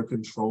 behavior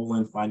control,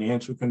 and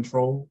financial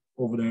control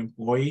over the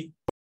employee,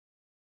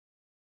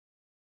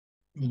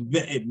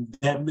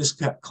 that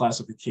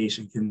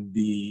misclassification can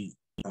be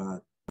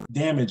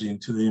damaging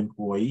to the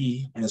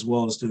employee as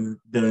well as to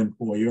the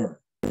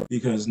employer.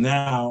 Because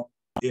now,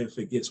 if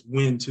it gets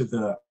wind to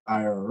the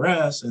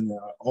IRS and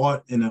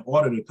an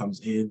auditor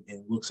comes in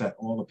and looks at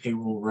all the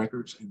payroll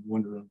records and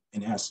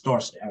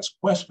starts to ask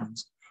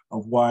questions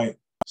of why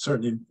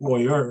certain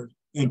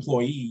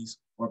employees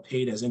are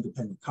paid as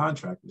independent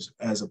contractors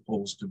as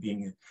opposed to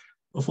being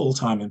a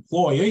full-time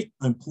employee,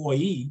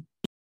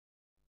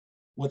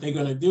 what they're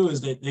going to do is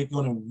that they're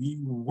going to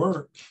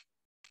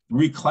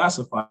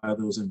reclassify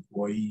those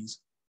employees,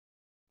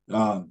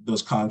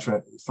 those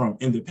from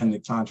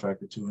independent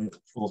contractor to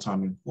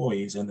full-time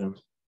employees, and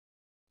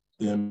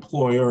the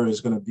employer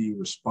is going to be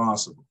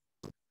responsible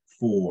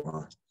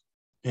for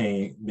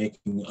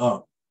making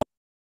up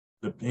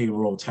the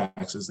payroll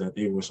taxes that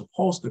they were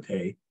supposed to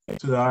pay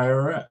to the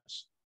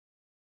IRS.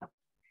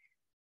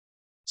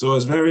 So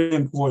it's very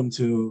important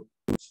to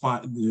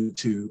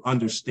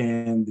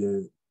understand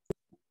the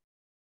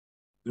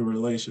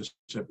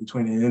relationship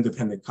between an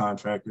independent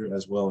contractor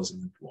as well as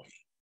an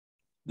employee.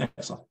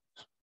 Next slide.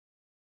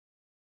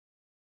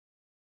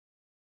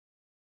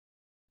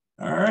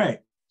 All right,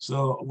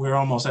 so we're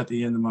almost at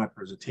the end of my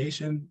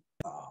presentation.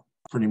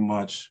 Pretty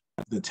much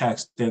the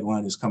tax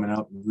deadline is coming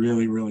up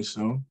really, really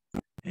soon.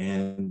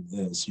 And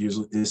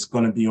it's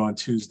going to be on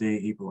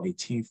Tuesday, April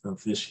 18th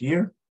of this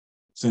year.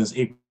 Since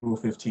April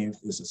 15th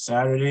is a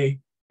Saturday,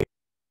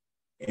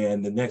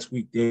 and the next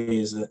weekday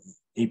is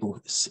April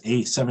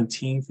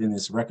 17th, and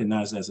it's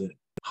recognized as a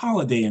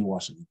holiday in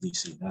Washington,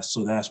 D.C.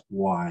 So that's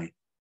why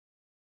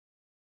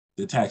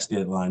the tax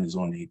deadline is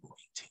on April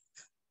 18th.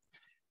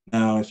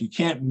 Now, if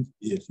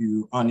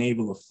you're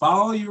unable to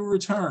file your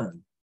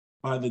return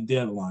by the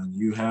deadline,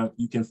 you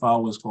can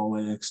file what's called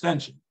an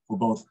extension for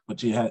both,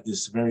 but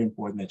it's very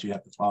important that you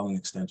have to file an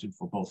extension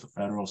for both the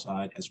federal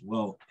side as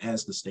well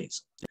as the state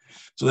side.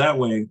 So that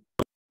way,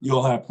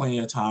 you'll have plenty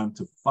of time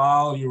to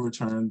file your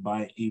return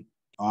by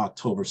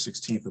October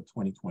 16th of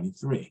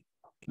 2023.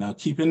 Now,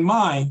 keep in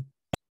mind,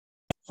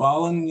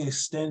 filing an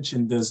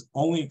extension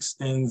only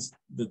extends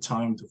the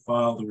time to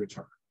file the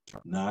return,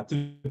 not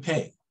to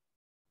pay.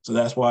 So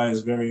that's why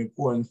it's very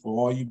important for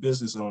all you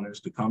business owners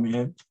to come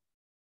in,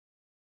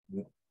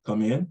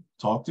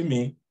 talk to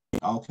me.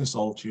 I'll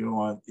consult you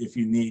on if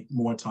you need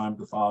more time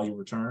to file your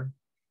return.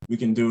 We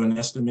can do an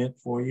estimate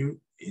for you,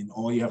 and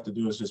all you have to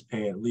do is just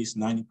pay at least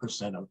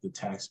 90% of the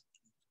tax,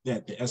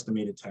 the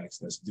estimated tax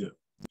that's due.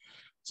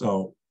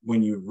 So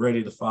when you're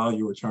ready to file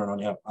your return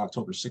on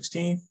October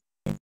 16th,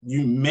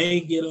 you may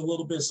get a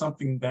little bit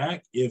something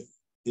back if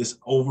it's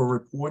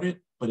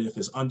over-reported, but if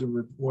it's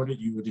under-reported,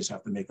 you would just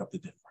have to make up the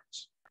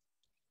difference.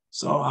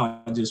 So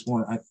I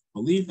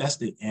believe that's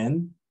the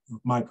end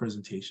of my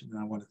presentation. And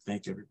I want to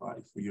thank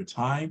everybody for your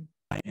time.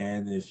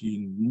 And if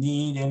you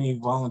need any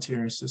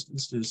volunteer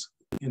assistance, just,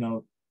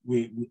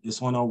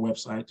 it's on our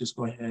website. Just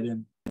go ahead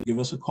and give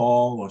us a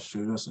call or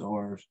shoot us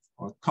or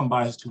come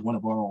by us to one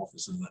of our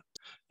offices.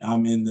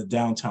 I'm in the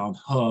downtown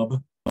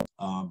hub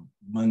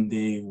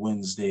Monday,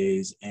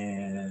 Wednesdays,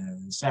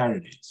 and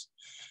Saturdays.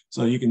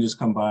 So you can just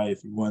come by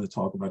if you want to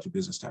talk about your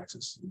business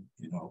taxes,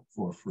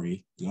 for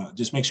free.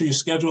 Just make sure you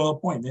schedule an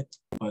appointment.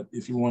 But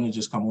if you want to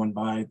just come on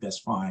by, that's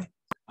fine.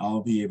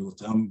 I'm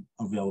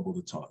available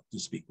to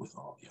speak with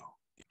all of y'all.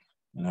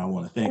 And I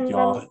want to thank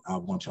y'all. I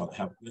want y'all to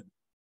have a good.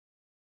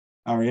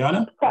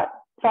 Ariana?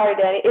 Sorry,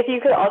 Danny. If you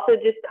could also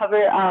just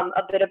cover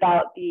a bit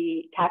about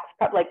the tax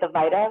prep, like the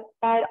VITA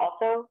side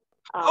also.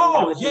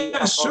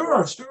 Yeah,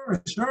 sure.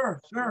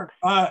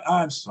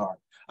 I'm sorry.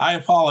 I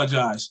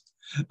apologize.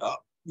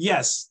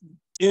 Yes,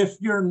 if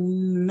you're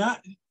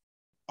not,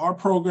 our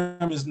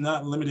program is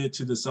not limited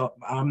to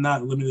I'm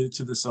not limited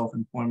to the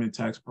self-employment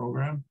tax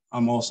program.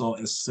 I'm also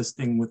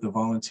assisting with the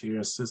voluntary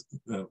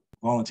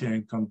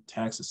income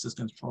tax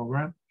assistance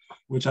program,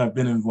 which I've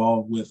been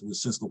involved with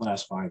since the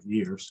last 5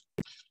 years.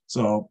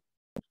 So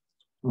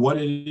what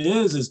it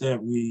is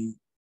that we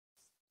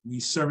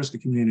service the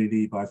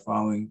community by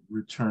filing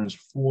returns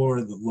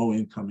for the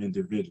low-income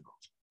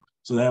individuals.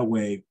 So that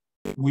way,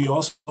 we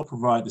also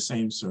provide the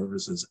same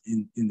services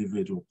in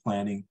individual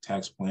planning,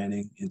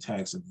 and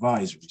tax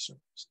advisory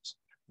services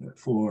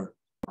for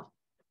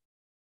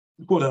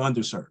the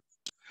underserved.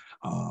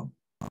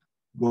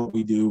 What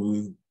we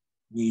do,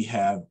 we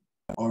have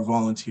our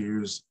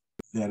volunteers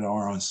that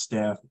are on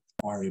staff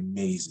are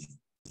amazing.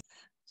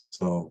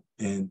 So,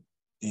 and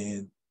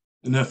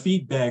the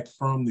feedback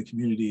from the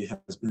community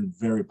has been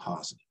very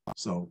positive.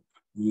 So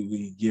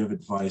we give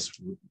advice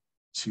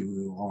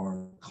to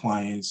our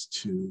clients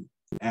to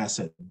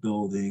asset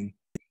building,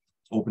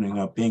 opening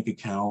up bank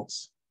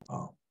accounts,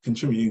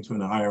 contributing to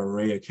an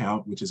IRA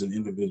account, which is an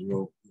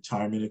individual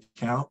retirement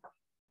account,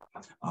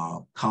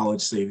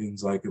 college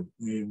savings,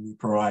 we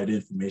provide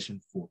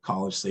information for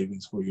college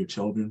savings for your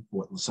children,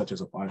 such as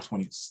a New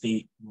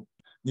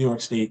York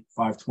State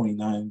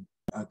 529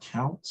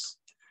 accounts.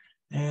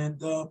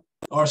 And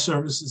our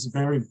service is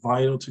very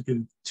vital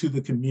to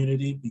the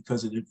community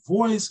because it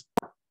avoids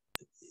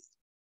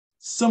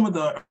some of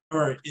the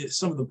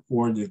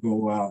poor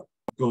that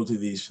go to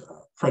these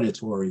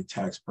predatory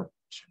tax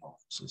preparation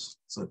offices.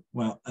 So,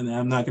 well, and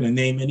I'm not going to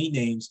name any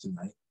names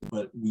tonight,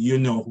 but you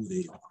know who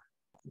they are.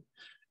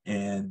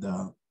 And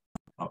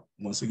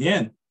once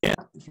again,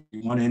 if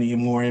you want any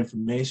more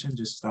information,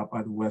 just stop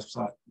by the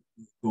website,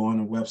 go on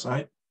the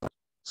website,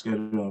 schedule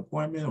an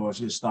appointment, or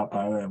just stop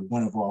by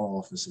one of our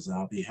offices.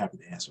 I'll be happy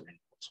to answer any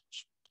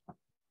questions.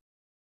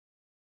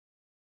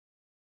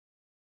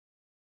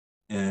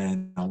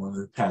 And I want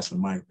to pass the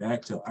mic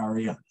back to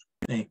Ariana.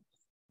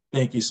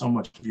 Thank you so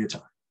much for your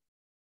time.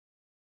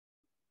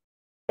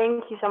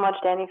 Thank you so much,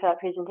 Danny, for that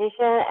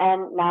presentation.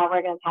 And now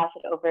we're going to pass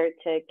it over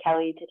to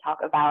Kelly to talk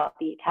about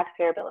the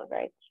Taxpayer Bill of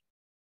Rights.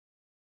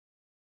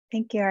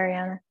 Thank you,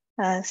 Ariana.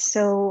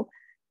 So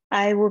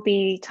I will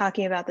be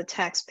talking about the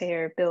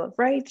Taxpayer Bill of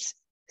Rights.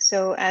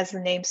 So as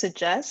the name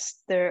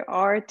suggests, there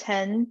are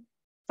 10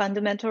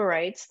 fundamental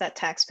rights that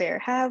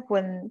taxpayers have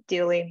when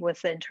dealing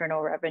with the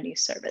Internal Revenue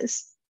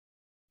Service.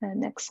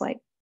 Next slide,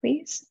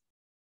 please.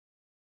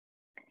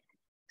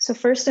 So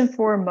first and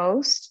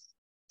foremost,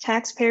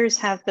 taxpayers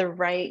have the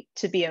right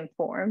to be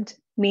informed,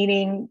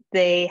 meaning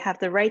they have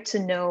the right to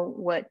know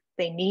what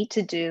they need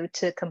to do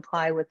to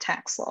comply with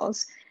tax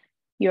laws.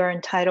 You are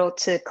entitled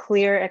to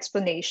clear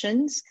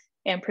explanations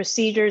and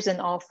procedures in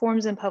all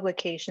forms and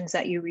publications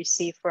that you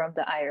receive from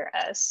the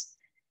IRS.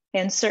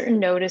 And certain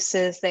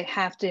notices, they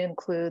have to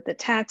include the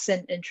tax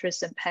and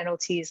interest and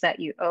penalties that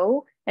you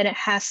owe, and it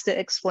has to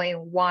explain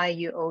why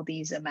you owe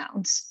these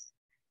amounts.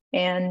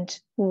 And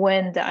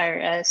when the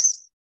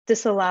IRS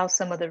disallows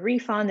some of the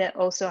refund, it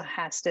also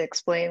has to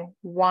explain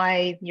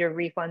why your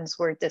refunds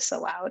were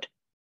disallowed.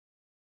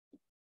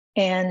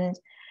 And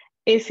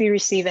if you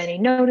receive any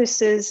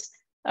notices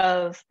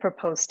of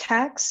proposed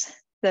tax,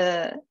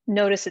 the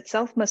notice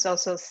itself must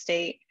also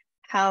state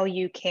how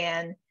you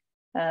can,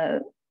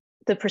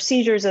 the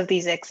procedures of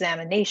these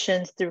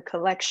examinations through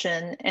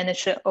collection, and it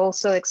should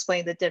also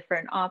explain the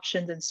different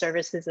options and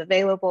services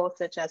available,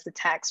 such as the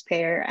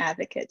Taxpayer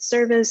Advocate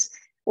Service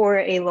or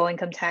a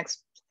low-income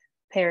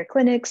taxpayer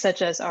clinic,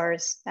 such as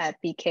ours at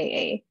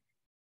BKA.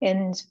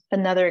 And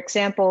another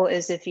example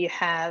is if you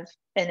have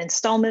an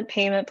installment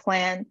payment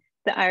plan,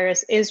 the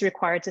IRS is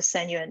required to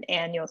send you an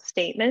annual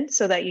statement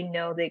so that you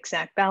know the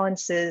exact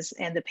balances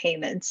and the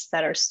payments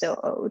that are still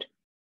owed.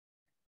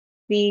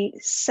 The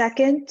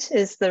second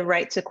is the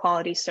right to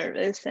quality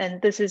service, and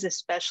this is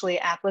especially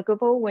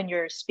applicable when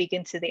you're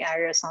speaking to the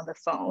IRS on the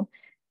phone.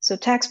 So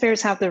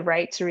taxpayers have the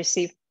right to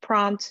receive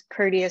prompt,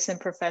 courteous, and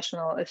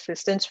professional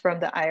assistance from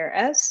the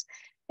IRS.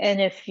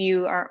 And if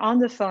you are on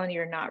the phone,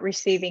 you're not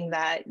receiving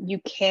that, you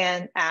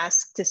can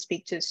ask to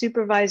speak to a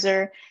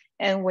supervisor.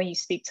 And when you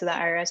speak to the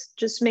IRS,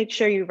 just make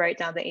sure you write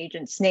down the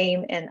agent's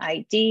name and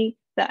ID.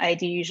 The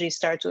ID usually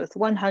starts with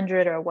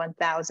 100 or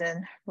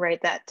 1000.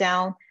 Write that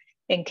down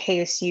in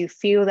case you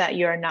feel that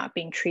you're not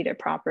being treated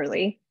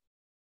properly.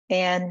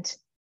 And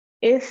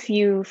if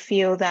you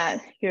feel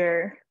that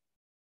your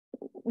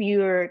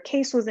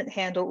case wasn't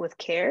handled with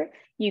care,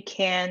 you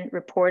can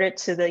report it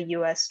to the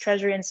US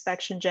Treasury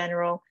Inspection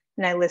General.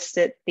 And I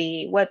listed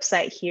the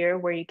website here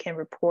where you can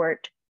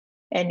report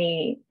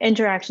any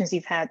interactions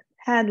you've had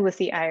with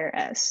the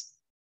IRS.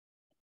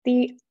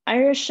 The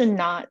IRS should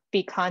not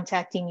be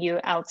contacting you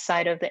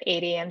outside of the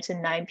 8 a.m. to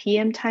 9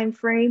 p.m.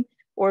 timeframe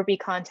or be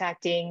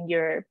contacting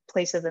your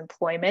place of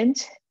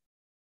employment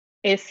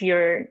if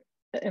your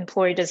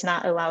employer does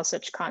not allow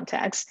such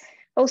contacts.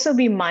 Also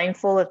be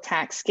mindful of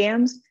tax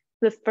scams.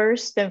 The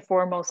first and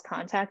foremost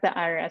contact the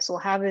IRS will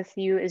have with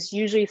you is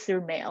usually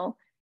through mail.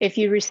 If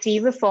you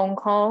receive a phone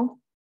call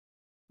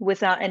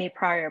without any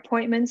prior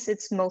appointments,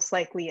 it's most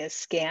likely a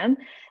scam.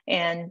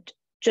 And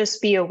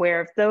just be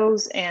aware of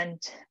those and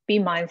be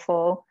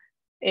mindful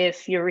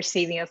if you're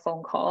receiving a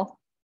phone call.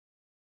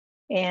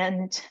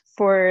 And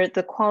for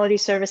the quality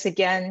service,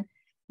 again,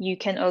 you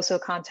can also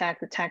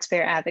contact the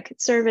Taxpayer Advocate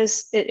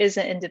Service. It is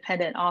an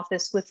independent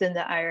office within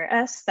the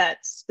IRS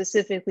that's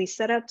specifically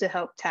set up to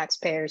help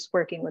taxpayers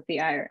working with the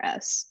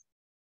IRS.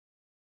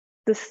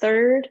 The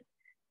third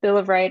Bill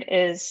of Rights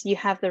is you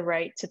have the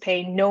right to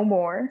pay no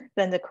more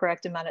than the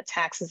correct amount of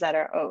taxes that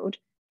are owed.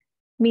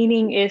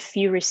 Meaning if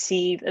you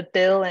receive a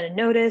bill and a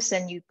notice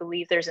and you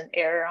believe there's an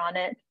error on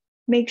it,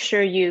 make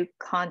sure you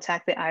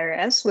contact the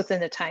IRS within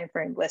the time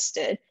frame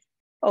listed.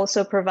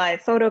 Also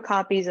provide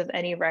photocopies of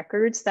any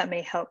records that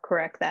may help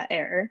correct that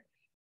error.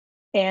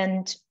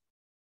 And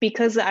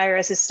because the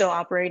IRS is still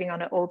operating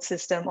on an old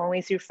system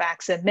only through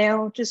fax and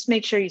mail, just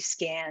make sure you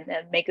scan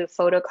and make a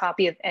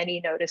photocopy of any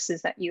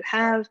notices that you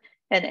have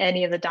and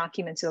any of the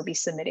documents you'll be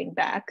submitting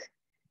back.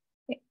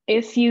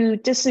 If you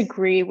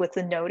disagree with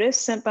the notice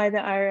sent by the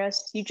IRS,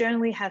 you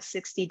generally have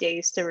 60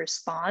 days to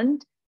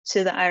respond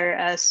to the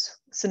IRS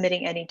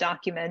submitting any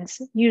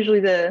documents. Usually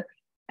the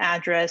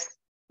address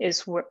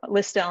is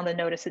listed on the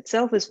notice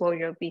itself is where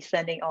you'll be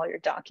sending all your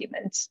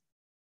documents.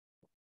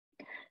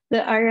 The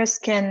IRS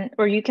can,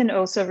 or you can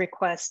also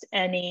request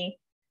any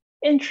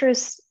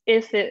interest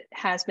if it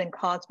has been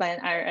caused by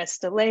an IRS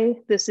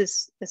delay. This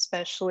is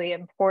especially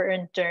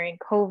important during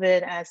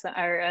COVID, as the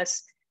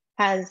IRS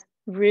has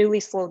really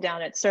slowed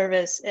down its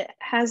service. It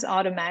has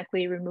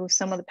automatically removed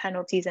some of the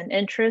penalties and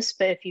interest,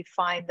 but if you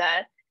find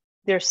that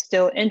there's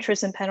still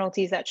interest and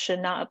penalties that should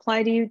not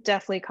apply to you,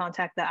 definitely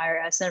contact the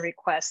IRS and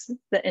request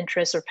the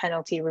interest or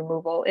penalty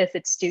removal if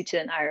it's due to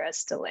an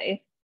IRS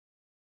delay.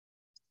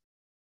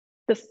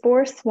 The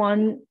fourth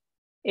one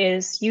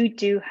is you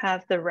do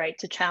have the right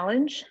to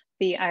challenge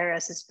the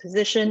IRS's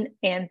position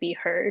and be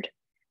heard.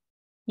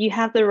 You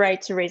have the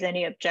right to raise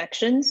any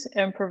objections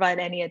and provide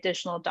any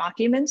additional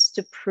documents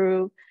to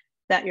prove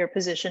that your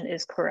position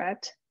is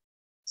correct.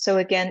 So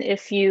again,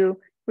 if you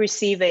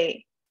receive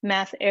a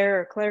math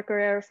error or clerical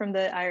error from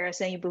the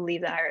IRS and you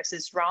believe the IRS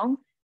is wrong,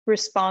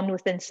 respond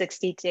within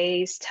 60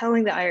 days,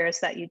 telling the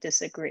IRS that you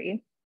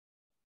disagree.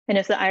 And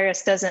if the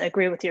IRS doesn't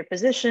agree with your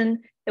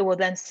position, it will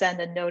then send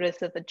a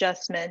notice of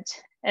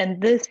adjustment.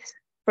 And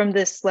from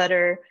this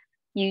letter,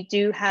 you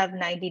do have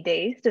 90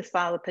 days to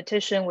file a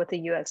petition with the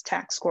US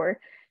tax court,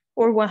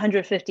 or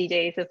 150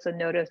 days if the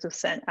notice was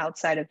sent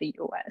outside of the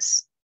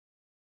US.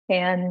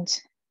 And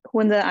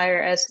when the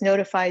IRS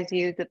notifies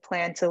you the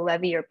plan to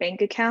levy your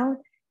bank account,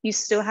 you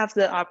still have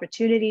the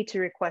opportunity to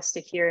request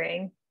a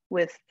hearing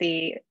with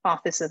the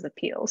Office of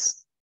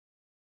Appeals.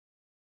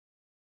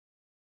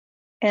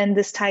 And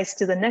this ties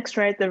to the next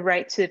right, the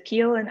right to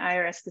appeal an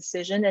IRS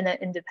decision in an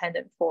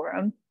independent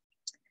forum.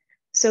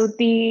 So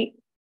the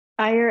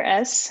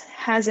IRS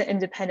has an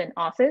independent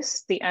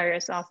office, the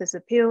IRS Office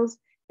of Appeals.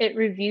 It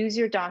reviews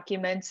your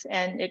documents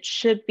and it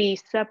should be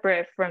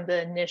separate from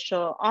the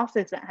initial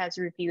office that has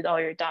reviewed all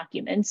your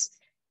documents.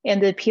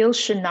 And the appeals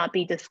should not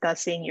be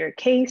discussing your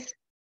case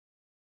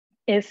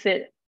if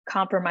it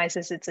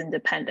compromises its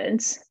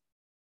independence.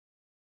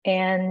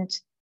 And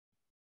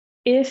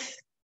if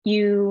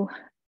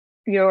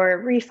your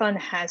refund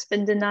has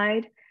been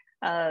denied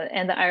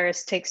and the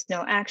IRS takes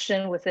no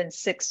action within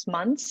 6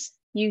 months,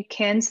 you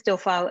can still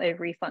file a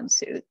refund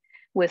suit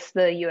with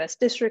the US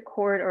District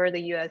Court or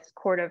the US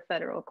Court of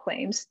Federal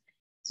Claims.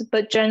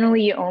 But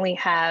generally, you only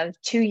have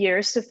 2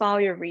 years to file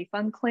your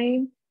refund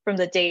claim from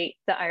the date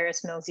the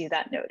IRS mails you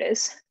that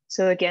notice.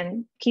 So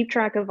again, keep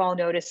track of all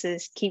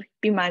notices,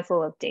 be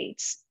mindful of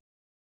dates.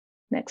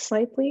 Next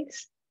slide,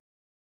 please.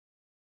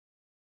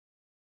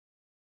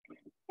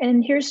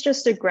 And here's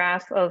just a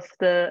graph of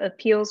the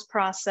appeals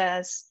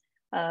process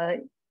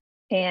and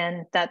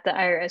that the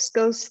IRS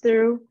goes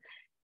through.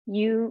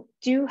 You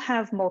do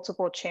have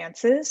multiple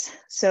chances.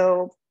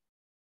 So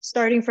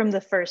starting from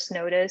the first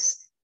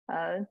notice,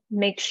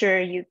 make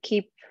sure you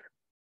keep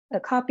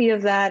a copy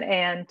of that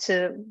and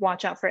to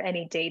watch out for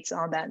any dates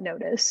on that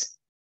notice.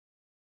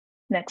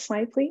 Next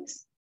slide,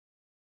 please.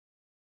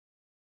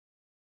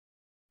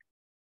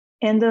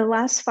 And the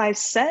last 5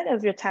 set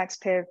of your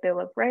Taxpayer Bill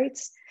of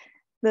Rights,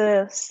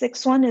 the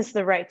 6th one is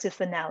the right to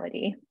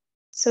finality.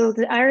 So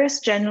the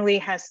IRS generally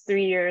has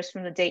 3 years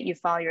from the date you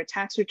file your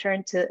tax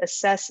return to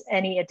assess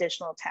any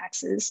additional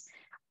taxes.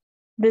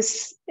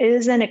 This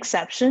is an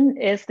exception.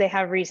 If they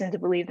have reason to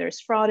believe there's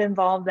fraud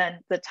involved, then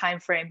the time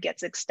frame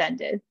gets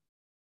extended.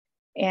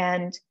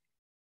 And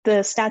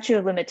the statute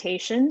of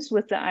limitations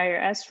with the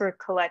IRS for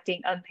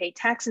collecting unpaid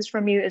taxes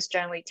from you is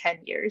generally 10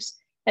 years,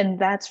 and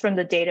that's from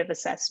the date of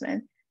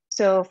assessment.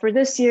 So for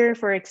this year,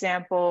 for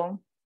example,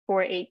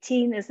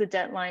 4/18 is the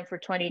deadline for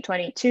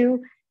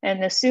 2022,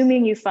 and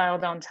assuming you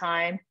filed on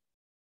time,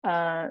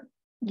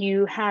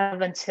 you have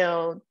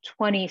until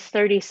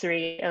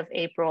 2033 of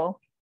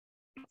April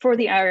for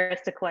the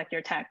IRS to collect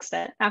your tax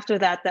debt. After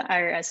that, the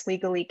IRS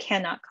legally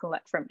cannot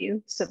collect from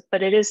you.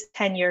 But it is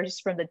 10 years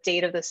from the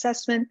date of the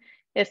assessment.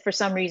 If for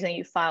some reason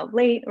you filed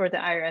late or the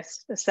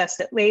IRS assessed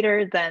it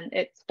later, then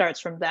it starts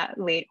from that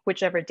late,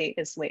 whichever date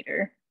is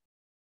later.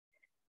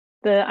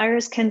 The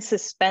IRS can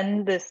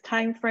suspend this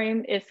time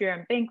frame if you're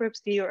in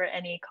bankruptcy or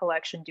any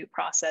collection due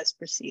process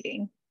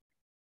proceeding.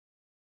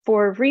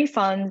 For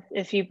refunds,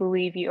 if you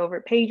believe you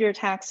overpaid your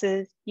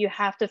taxes, you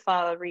have to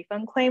file a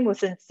refund claim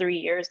within 3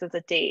 years of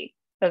the date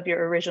of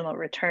your original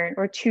return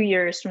or 2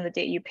 years from the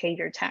date you paid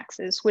your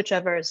taxes,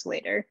 whichever is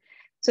later.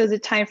 So the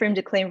time frame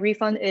to claim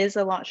refund is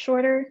a lot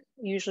shorter,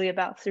 usually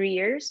about 3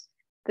 years.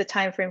 The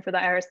time frame for the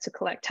IRS to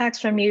collect tax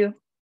from you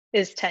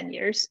is 10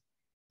 years.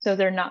 So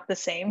they're not the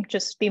same,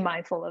 just be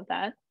mindful of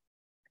that.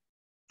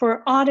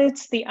 For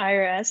audits, the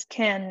IRS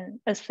can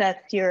assess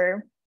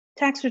your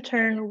tax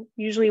return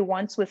usually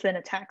once within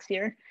a tax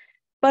year,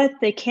 but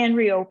they can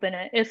reopen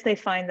it if they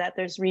find that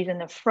there's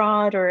reason of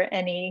fraud or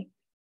any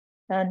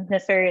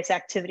nefarious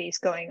activities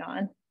going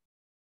on.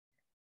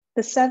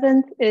 The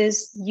 7th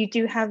is you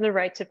do have the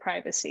right to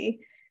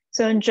privacy.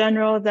 So in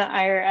general, the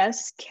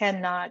IRS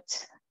cannot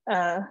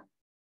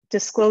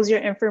disclose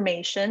your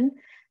information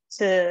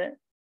to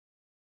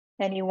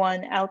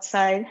anyone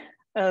outside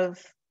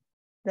of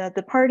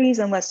the parties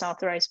unless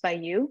authorized by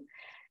you.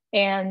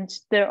 And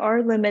there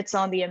are limits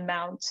on the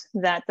amount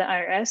that the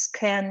IRS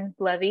can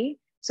levy.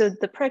 So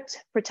the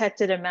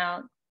protected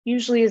amount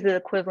usually is the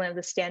equivalent of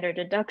the standard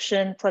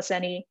deduction plus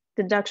any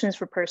deductions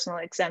for personal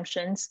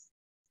exemptions.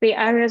 The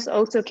IRS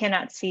also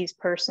cannot seize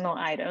personal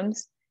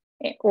items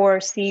or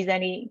seize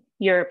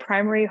your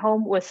primary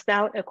home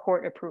without a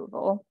court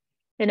approval.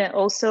 And it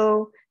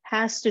also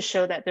has to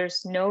show that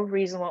there's no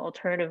reasonable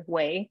alternative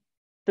way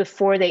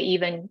before they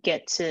even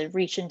get to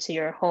reach into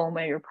your home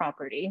or your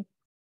property.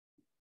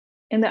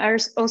 And the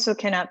IRS also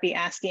cannot be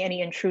asking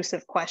any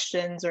intrusive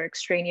questions or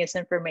extraneous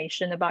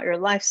information about your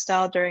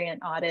lifestyle during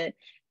an audit.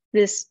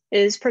 This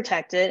is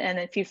protected. And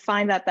if you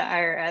find that the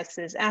IRS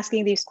is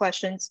asking these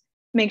questions,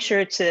 make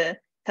sure to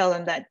tell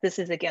them that this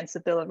is against the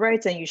Bill of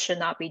Rights and you should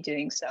not be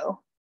doing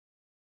so.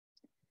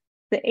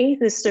 The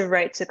eighth is the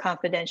right to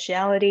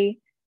confidentiality.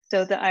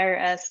 So the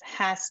IRS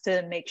has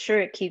to make sure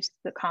it keeps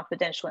the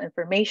confidential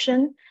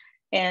information.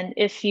 And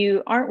if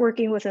you aren't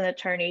working with an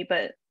attorney,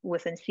 but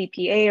with a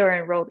CPA or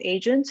enrolled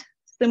agent,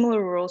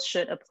 similar rules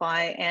should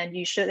apply, and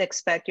you should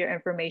expect your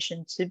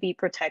information to be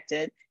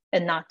protected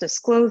and not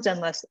disclosed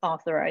unless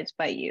authorized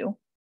by you.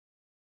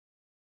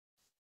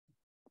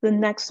 The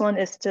next one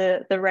is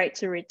the right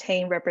to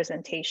retain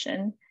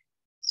representation.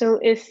 So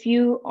if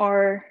you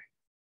are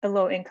a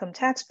low-income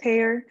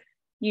taxpayer,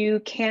 you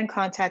can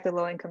contact the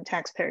low-income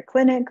taxpayer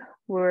clinic.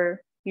 We are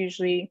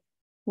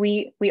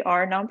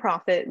a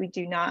nonprofit. We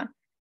do not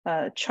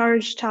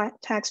charge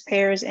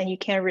taxpayers, and you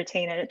can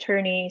retain an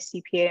attorney,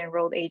 CPA,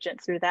 enrolled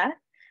agent through that.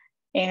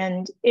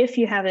 And if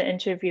you have an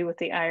interview with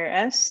the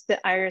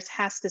IRS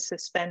has to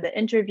suspend the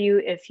interview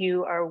if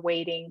you are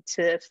waiting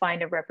to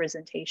find a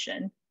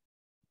representation.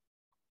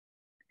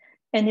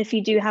 And if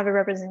you do have a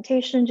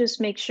representation,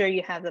 just make sure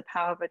you have the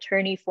power of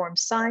attorney form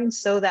signed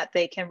so that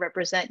they can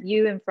represent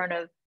you in front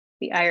of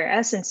the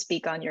IRS and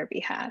speak on your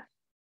behalf.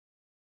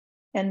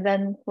 And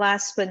then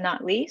last but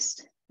not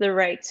least, the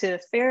right to a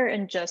fair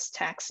and just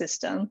tax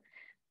system.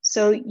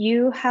 So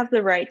you have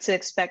the right to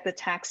expect the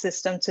tax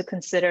system to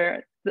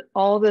consider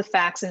all the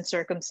facts and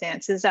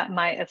circumstances that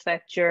might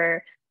affect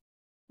your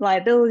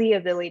liability,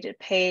 ability to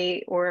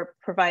pay, or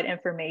provide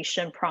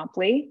information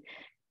promptly.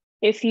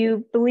 If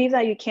you believe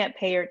that you can't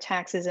pay your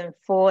taxes in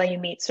full and you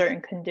meet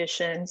certain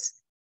conditions,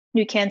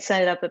 you can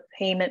set up a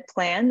payment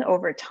plan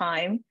over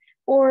time,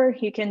 or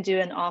you can do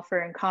an offer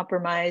and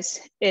compromise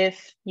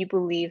if you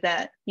believe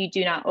that you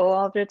do not owe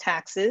all of your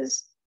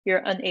taxes, you're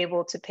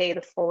unable to pay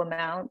the full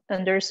amount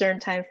under a certain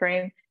time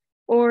frame,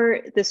 or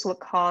this will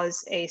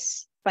cause a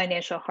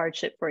financial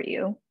hardship for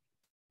you.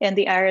 And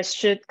the IRS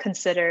should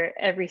consider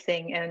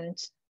everything and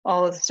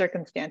all of the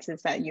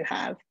circumstances that you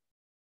have.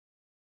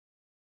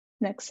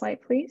 Next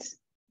slide, please.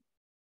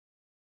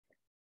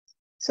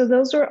 So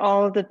those are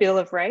all of the Bill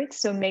of Rights.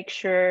 So make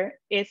sure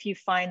if you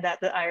find that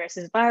the IRS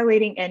is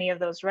violating any of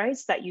those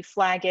rights that you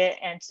flag it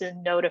and to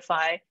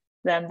notify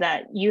them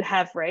that you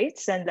have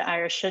rights and the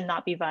IRS should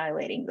not be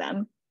violating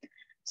them.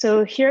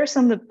 So here are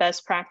some of the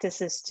best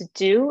practices to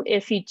do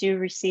if you do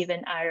receive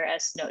an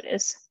IRS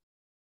notice.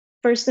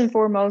 First and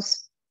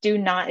foremost, do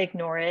not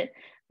ignore it.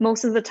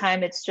 Most of the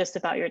time it's just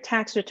about your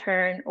tax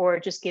return or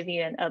just giving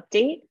you an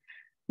update.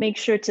 Make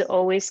sure to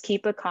always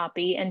keep a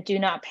copy and do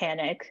not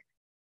panic.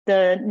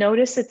 The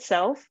notice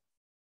itself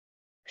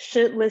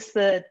should list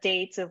the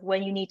dates of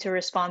when you need to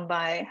respond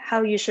by,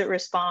 how you should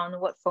respond,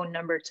 what phone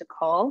number to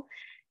call.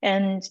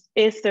 And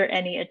if there are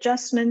any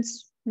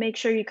adjustments, make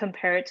sure you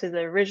compare it to the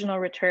original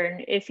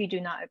return. If you do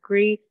not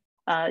agree,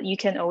 you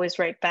can always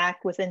write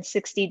back within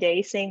 60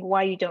 days saying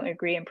why you don't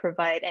agree and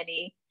provide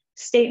any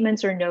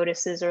statements or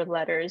notices or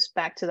letters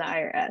back to the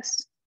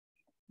IRS.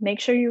 Make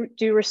sure you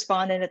do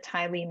respond in a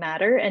timely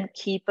manner and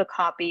keep a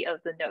copy of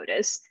the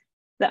notice.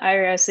 The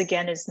IRS,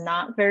 again, is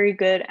not very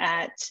good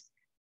at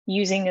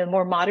using a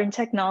more modern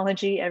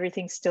technology.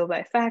 Everything's still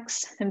by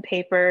fax and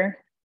paper.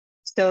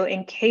 So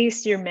in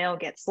case your mail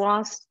gets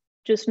lost,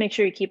 just make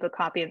sure you keep a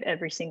copy of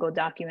every single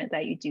document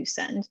that you do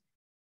send.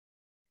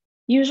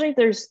 Usually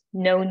there's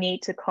no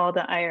need to call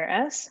the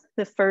IRS.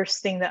 The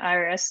first thing the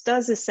IRS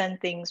does is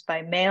send things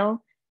by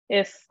mail.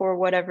 If for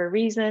whatever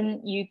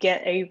reason you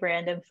get a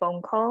random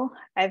phone call,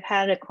 I've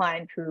had a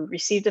client who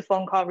received a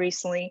phone call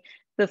recently.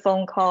 The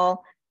phone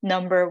call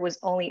number was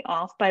only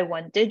off by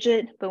 1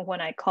 digit, but when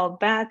I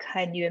called back,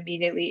 I knew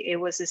immediately it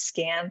was a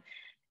scam.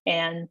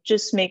 And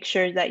just make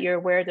sure that you're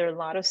aware there are a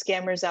lot of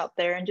scammers out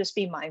there and just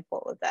be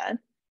mindful of that.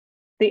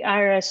 The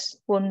IRS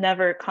will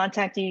never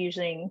contact you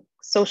using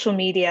social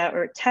media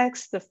or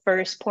text. The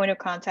first point of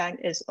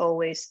contact is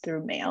always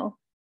through mail.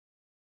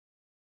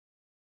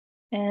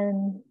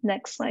 And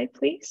next slide,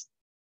 please.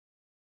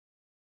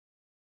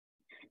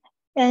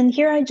 And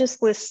here I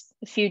just list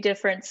a few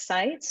different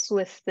sites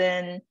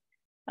within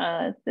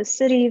the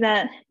city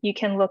that you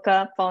can look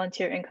up.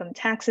 Volunteer income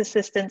tax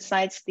assistance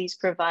sites. These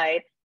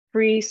provide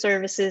free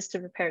services to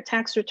prepare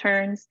tax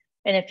returns.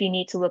 And if you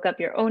need to look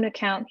up your own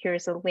account,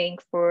 here's a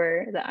link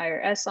for the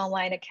IRS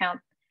online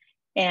account.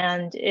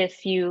 And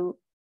if you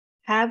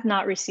have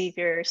not received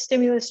your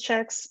stimulus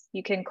checks,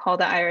 you can call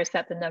the IRS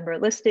at the number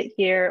listed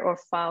here or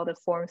file the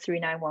form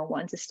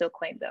 3911 to still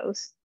claim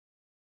those.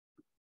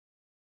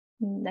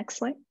 Next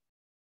slide.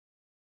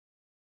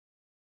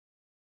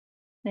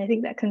 And I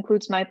think that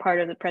concludes my part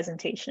of the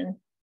presentation.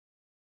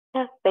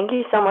 Yeah, thank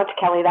you so much,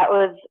 Kelly. That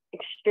was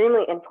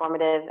extremely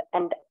informative.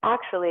 And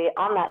actually,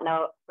 on that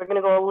note, we're going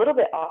to go a little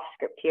bit off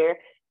script here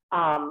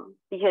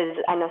because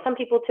I know some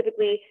people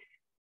typically,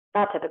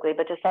 not typically,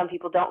 but just some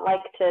people don't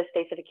like to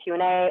stay for the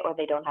Q&A or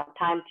they don't have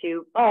time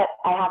to. But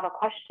I have a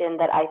question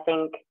that I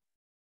think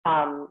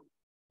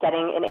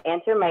getting an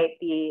answer might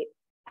be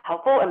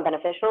helpful and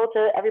beneficial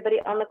to everybody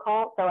on the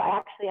call. So I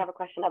actually have a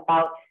question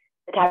about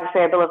the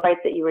Taxpayer Bill of Rights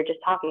that you were just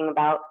talking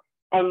about.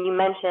 And you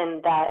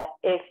mentioned that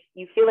if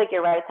you feel like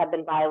your rights have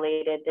been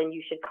violated, then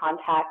you should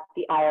contact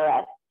the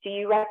IRS. Do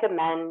you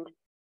recommend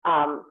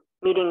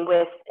meeting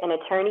with an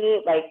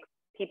attorney, like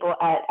people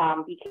at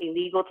BK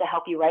Legal, to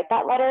help you write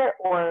that letter?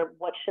 Or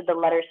what should the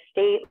letter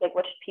state? Like,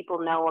 what should people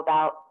know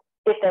about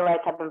if their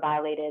rights have been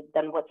violated?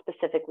 Then what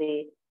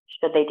specifically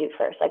should they do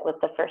first? Like,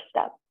 what's the first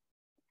step?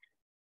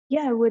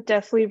 Yeah, I would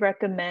definitely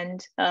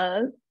recommend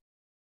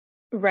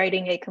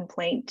writing a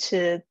complaint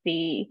to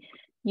the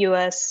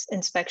U.S.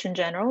 Inspection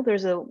General.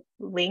 There's a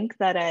link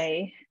that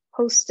I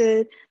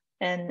posted,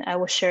 and I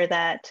will share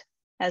that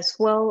as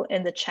well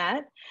in the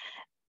chat.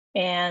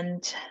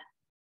 And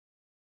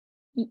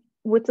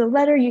with the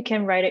letter, you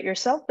can write it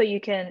yourself, but you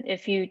can,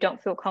 if you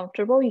don't feel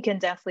comfortable, you can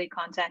definitely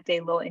contact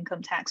a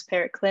low-income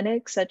taxpayer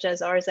clinic, such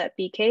as ours at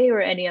BK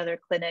or any other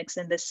clinics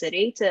in the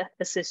city, to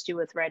assist you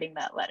with writing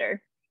that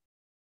letter.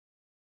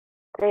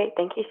 Great,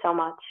 thank you so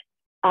much.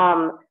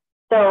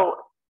 So,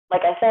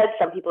 like I said,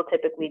 some people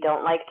typically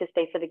don't like to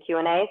stay for the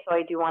Q&A, so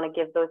I do want to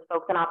give those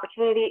folks an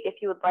opportunity,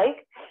 if you would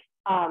like,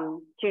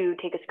 to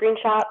take a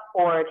screenshot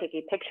or take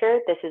a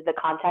picture. This is the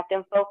contact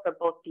info for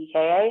both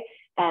BKA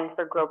and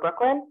for Grow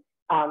Brooklyn.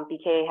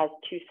 BKA has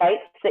 2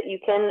 sites that you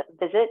can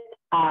visit.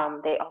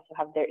 They also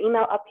have their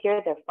email up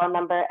here, their phone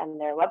number,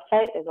 and their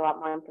website. There's a lot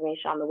more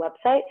information on the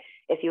website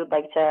if you would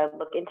like to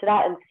look into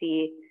that and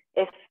see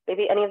if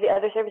maybe any of the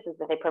other services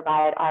that they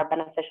provide are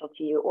beneficial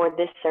to you, or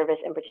this service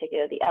in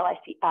particular, the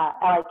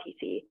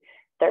LITC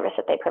service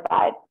that they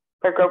provide.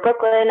 For Grow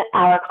Brooklyn,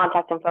 our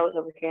contact info is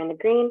over here in the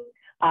green.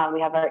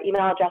 We have our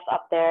email address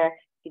up there.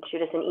 You can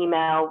shoot us an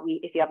email.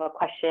 If you have a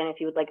question, if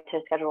you would like to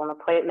schedule an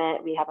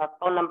appointment, we have our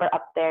phone number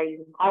up there. You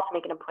can also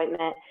make an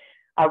appointment.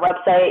 Our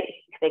website,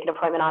 you can make an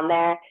appointment on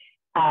there.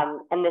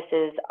 And this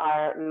is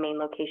our main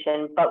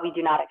location, but we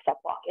do not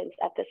accept walk-ins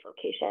at this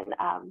location,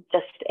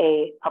 just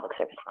a public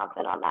service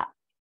announcement on that.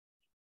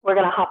 We're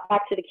gonna hop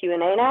back to the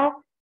Q&A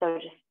now. So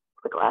just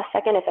quick last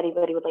second, if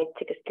anybody would like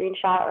to take a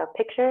screenshot or a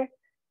picture.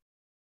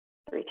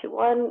 3, 2,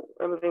 1,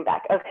 we're moving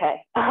back,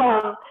 okay.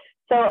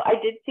 So I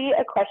did see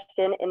a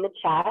question in the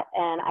chat,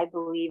 and I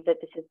believe that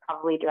this is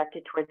probably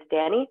directed towards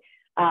Danny.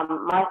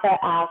 Martha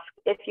asked,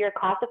 if you're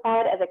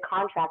classified as a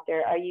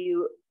contractor, are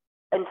you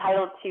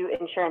entitled to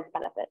insurance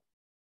benefits?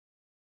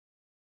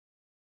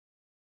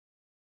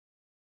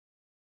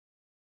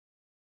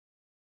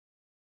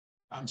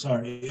 I'm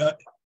sorry.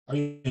 Are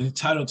you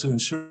entitled to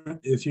insurance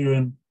if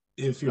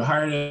you're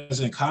hired as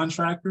a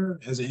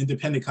contractor, as an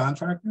independent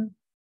contractor?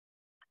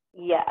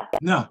 Yeah.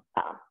 No.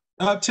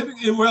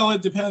 Typically, well,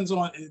 it depends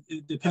on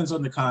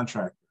the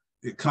contractor,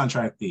 the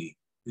contractee,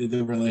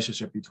 the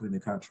relationship between the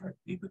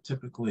contractee. But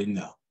typically,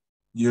 no.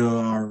 You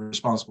are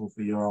responsible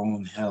for your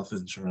own health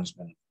insurance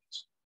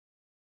benefits.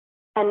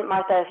 And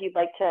Martha, if you'd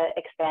like to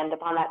expand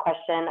upon that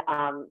question,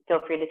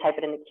 feel free to type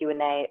it in the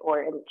Q&A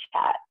or in the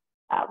chat,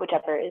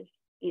 whichever is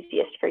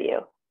easiest for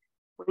you.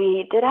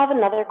 We did have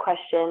another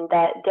question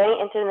that Danny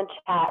answered in the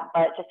chat,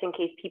 but just in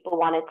case people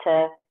wanted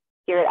to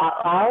hear it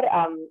out loud,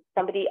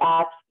 somebody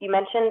asked, you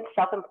mentioned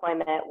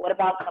self-employment. What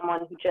about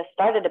someone who just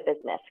started a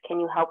business? Can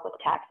you help with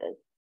taxes?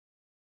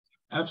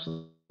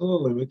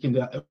 Absolutely, we can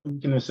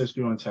assist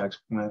you on tax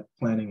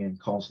planning and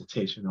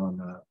consultation on.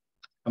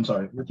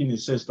 We can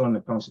assist on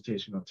the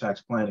consultation of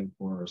tax planning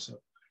for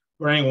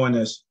anyone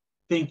that's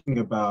thinking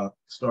about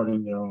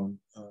starting their own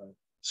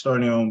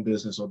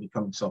business or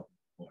becoming self-employed.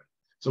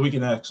 So we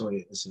can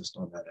actually assist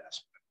on that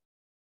aspect.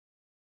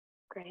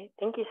 Great,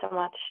 thank you so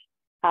much.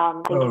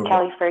 Thank you,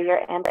 Kelly, for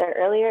your answer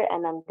earlier,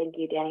 and then thank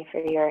you, Danny,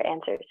 for your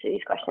answers to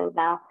these questions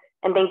now.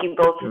 And thank you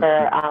both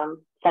for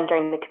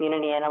centering the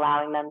community and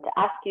allowing them to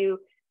ask you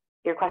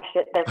their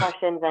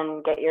questions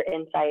and get your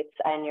insights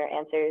and your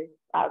answers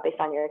based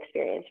on your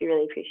experience. We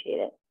really appreciate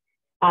it.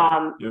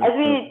 As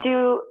we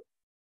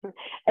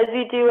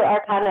do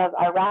our kind of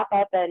our wrap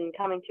up and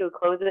coming to a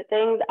close with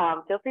things,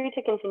 feel free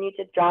to continue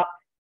to drop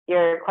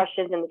your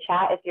questions in the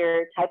chat if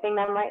you're typing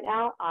them right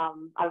now.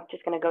 I'm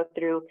just going to go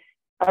through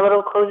our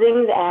little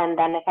closings, and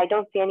then if I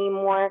don't see any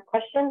more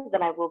questions,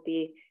 then I will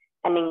be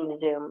ending the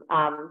Zoom.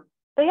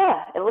 So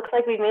yeah, it looks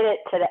like we've made it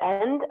to the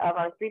end of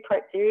our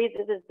 3-part series.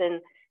 This has been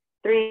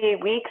 3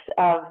 weeks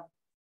of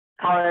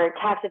our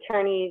tax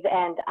attorneys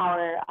and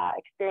our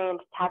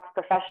experienced tax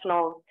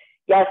professionals.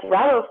 Yes,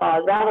 round of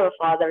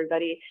applause,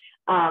 everybody.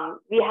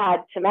 We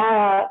had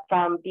Tamara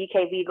from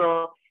BK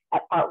Legal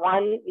at part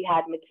 1. We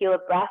had Makila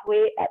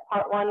Brathwaite at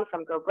part 1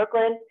 from Go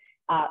Brooklyn.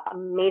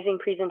 Amazing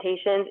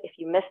presentations. If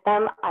you missed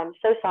them, I'm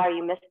so sorry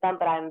you missed them,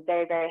 but I'm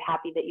very, very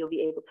happy that you'll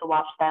be able to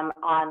watch them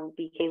on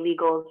BK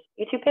Legal's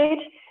YouTube page.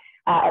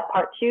 At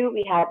part 2,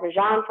 we had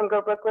Rajan from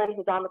Go Brooklyn,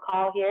 who's on the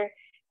call here.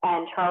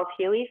 and Charles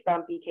Healy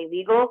from BK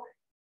Legal.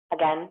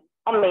 Again,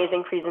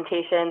 amazing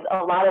presentations,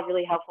 a lot of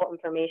really helpful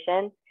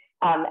information.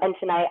 And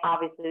tonight,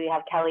 obviously, we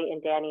have Kelly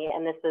and Danny,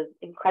 and this is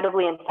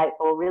incredibly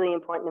insightful, really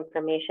important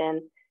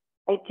information.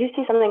 I do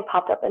see something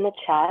popped up in the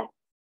chat.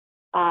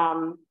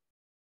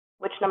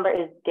 Which number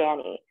is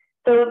Danny?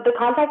 So the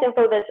contact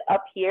info that's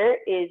up here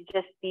is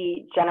just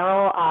the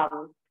general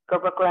Go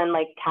Brooklyn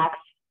like tax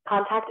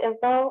contact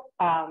info.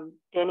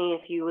 Danny,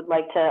 if you would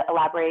like to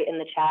elaborate in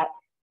the chat,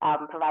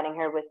 providing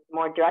her with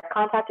more direct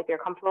contact, if you're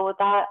comfortable with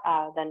that,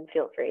 then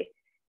feel free.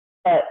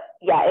 But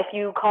yeah, if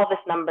you call this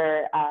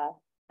number,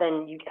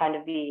 then you'd kind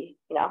of be,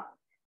 you know,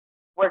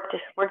 worked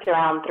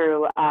around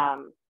through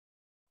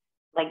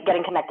like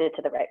getting connected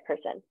to the right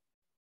person.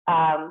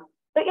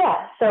 But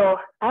yeah, so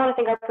I want to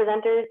thank our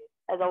presenters.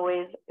 As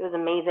always, it was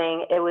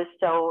amazing. It was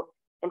so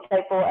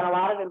insightful and a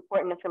lot of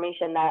important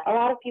information that a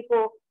lot of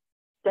people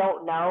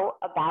don't know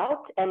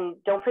about and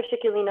don't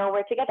particularly know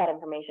where to get that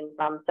information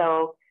from.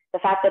 So the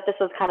fact that this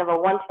was kind of a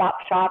one-stop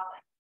shop,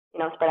 you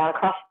know, spread out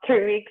across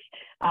 3 weeks,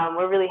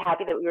 we're really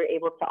happy that we were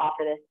able to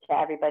offer this to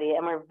everybody.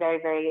 And we're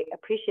very, very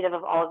appreciative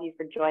of all of you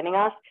for joining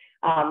us.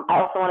 I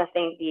also want to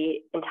thank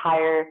the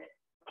entire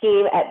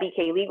team at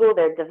BK Legal,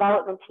 their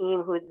development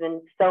team, who has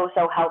been so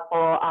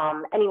helpful.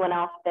 Anyone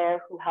else there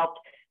who helped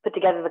put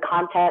together the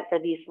content for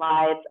these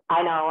slides.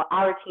 I know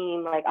our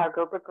team, like our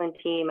Go Brooklyn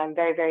team, I'm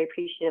very, very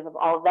appreciative of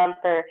all of them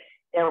for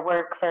their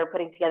work, for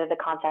putting together the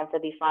content for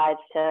these slides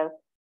to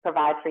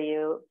provide for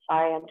you.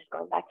 Sorry, I'm just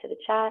going back to the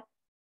chat.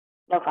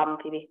 No problem,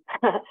 Phoebe.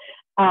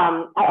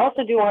 I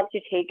also do want to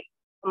take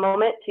a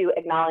moment to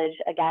acknowledge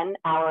again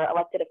our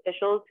elected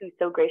officials who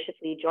so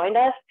graciously joined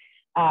us.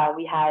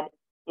 We had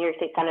New York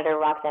State Senator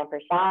Roxanne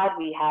Persaud,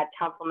 we had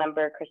Council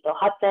Member Crystal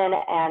Hudson,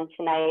 and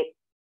tonight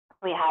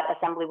we had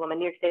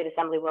New York State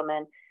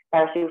Assemblywoman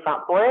Phara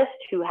Souffrant Forrest,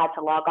 who had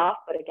to log off,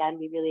 but again,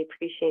 we really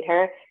appreciate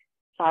her.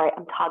 Sorry,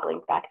 I'm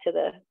toggling back to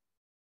the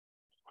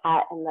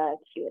chat and the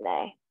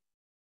Q&A.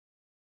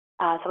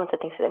 Someone said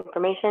thanks for the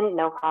information.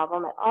 No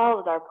problem at all.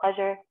 It was our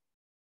pleasure.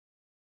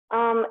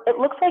 It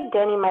looks like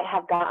Danny might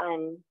have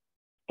gotten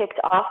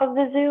kicked off of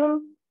the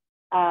Zoom,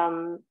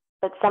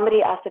 but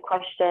somebody asked a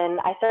question.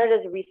 I started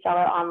as a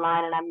reseller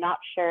online, and I'm not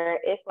sure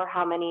if or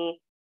how many,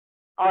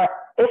 or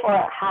if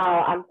or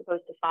how I'm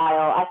supposed to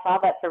file. I saw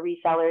that for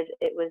resellers,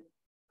 it was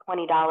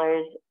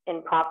 $20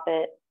 in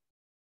profit.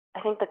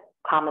 I think the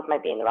commas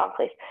might be in the wrong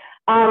place.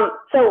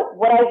 So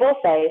what I will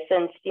say,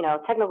 since, you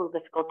know, technical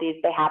difficulties,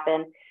 they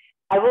happen,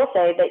 I will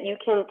say that you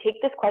can take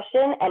this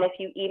question, and if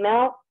you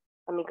email,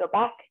 let me go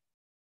back.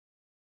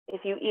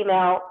 If you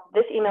email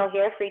this email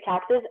here,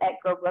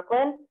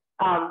 freetaxes@GrowBrooklyn,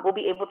 we'll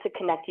be able to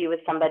connect you with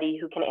somebody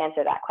who can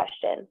answer that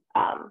question.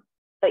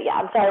 But yeah,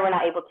 I'm sorry we're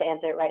not able to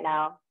answer it right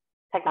now.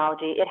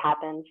 Technology, it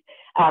happens.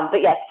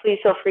 But yes, please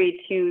feel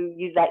free to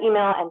use that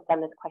email and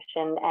send this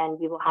question, and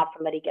we will have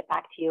somebody get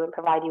back to you and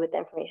provide you with the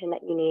information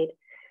that you need.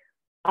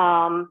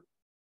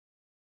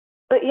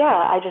 But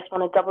yeah, I just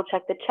want to double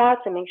check the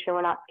chats and make sure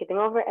we're not skipping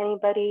over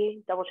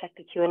anybody, double check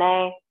the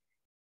Q&A.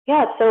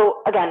 Yeah,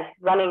 so again,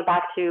 running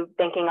back to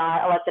thanking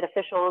our elected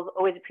officials,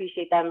 always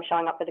appreciate them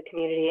showing up for the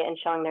community and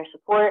showing their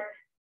support.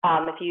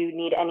 If you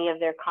need any of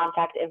their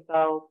contact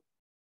info,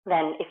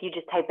 then if you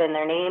just type in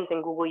their names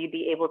in Google, you'd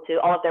be able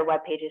to, all of their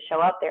web pages show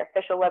up, their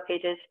official web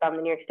pages from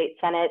the New York State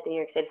Senate, the New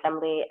York State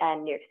Assembly,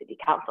 and New York City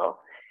Council.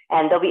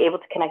 And they'll be able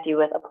to connect you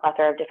with a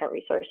plethora of different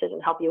resources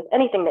and help you with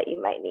anything that you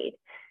might need.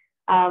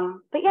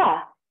 But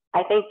yeah,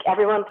 I thank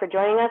everyone for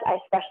joining us. I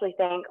especially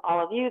thank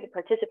all of you, the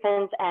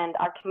participants, and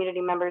our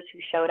community members who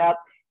showed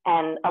up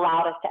and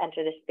allowed us to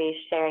enter this space,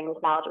 sharing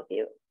this knowledge with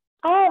you.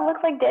 Oh, it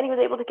looks like Danny was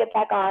able to get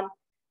back on.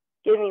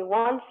 Give me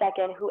 1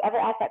 second. Whoever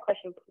asked that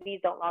question, please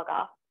don't log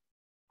off.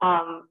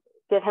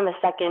 Give him a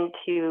second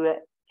to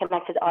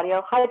connect his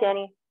audio. Hi,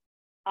 Danny.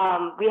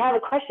 We have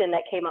a question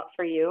that came up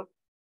for you.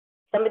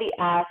 Somebody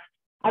asked,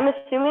 I'm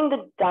assuming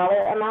the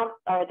dollar amount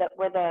or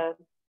where the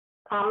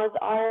commas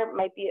are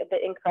might be a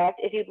bit incorrect.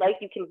 If you'd like,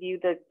 you can view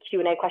the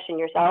Q&A question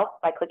yourself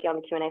by clicking on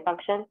the Q&A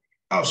function.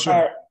 Oh, sure.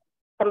 But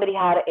somebody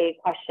had a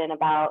question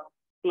about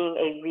being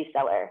a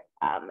reseller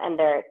and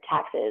their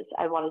taxes.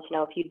 I wanted to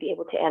know if you'd be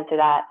able to answer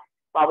that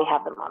while we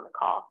have them on the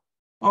call.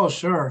 Oh,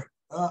 sure.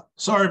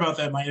 Sorry about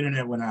that. My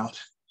internet went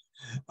out.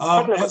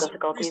 Technical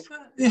difficulties.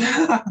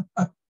 Yeah.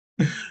 All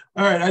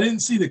right. I didn't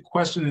see the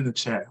question in the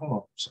chat. Hold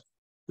on.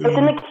 It's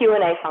in the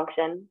Q&A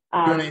function.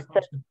 Q&A function.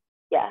 So,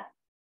 yeah.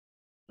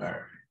 All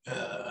right.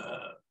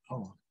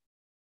 Hold on.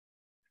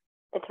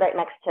 It's right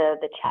next to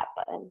the chat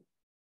button.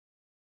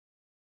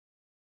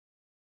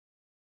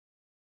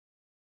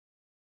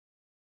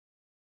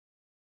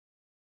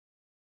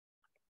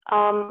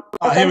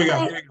 Here we go.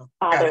 Here we go.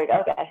 There we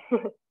go. Okay.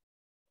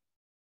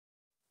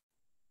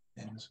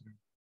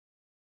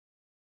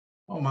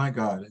 Oh my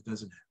God, it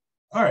doesn't.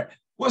 All right.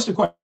 What's the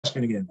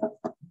question again?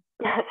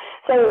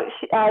 So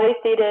they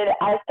stated,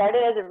 I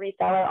started as a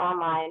reseller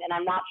online, and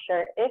I'm not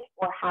sure if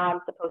or how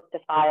I'm supposed to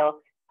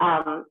file.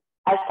 I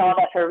saw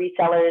that for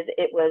resellers,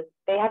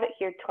 they have it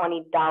here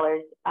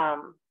 $20.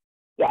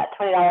 yeah,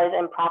 $20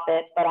 in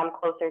profit, but I'm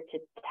closer to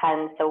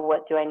 10. So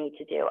what do I need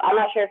to do? I'm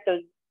not sure if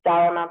those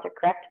dollar amounts are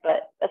correct,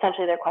 but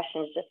essentially their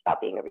question is just about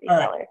being a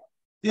reseller. Right.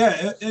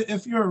 Yeah,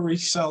 if you're a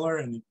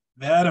reseller and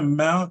that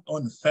amount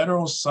on the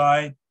federal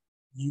side,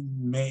 you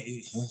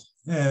may,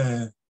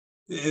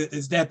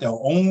 is that the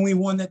only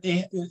one that they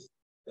have?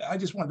 I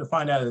just wanted to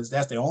find out, is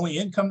that the only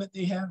income that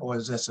they have, or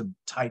is that some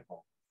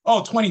typo?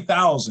 Oh,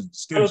 20,000,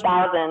 excuse me.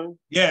 20,000.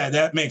 Yeah,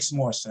 that makes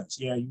more sense.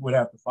 Yeah, you would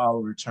have to file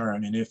a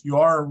return. And if you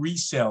are a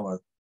reseller,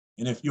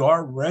 and if you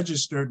are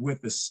registered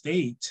with the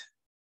state,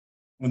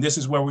 when this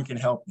is where we can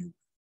help you,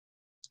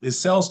 is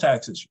sales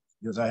tax issues,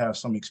 because I have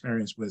some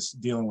experience with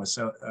dealing with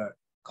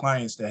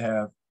clients that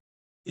have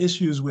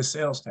issues with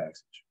sales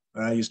tax.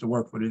 I used to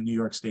work for the New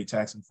York State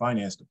Tax and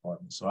Finance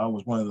Department. So I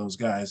was one of those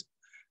guys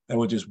that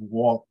would just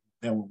walk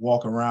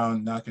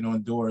around knocking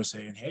on doors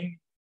saying, hey,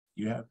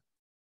 you have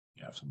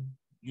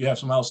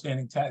some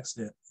outstanding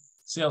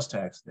sales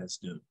tax that's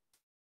due.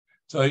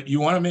 So you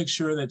want to make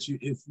sure that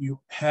if you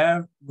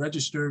have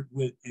registered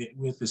with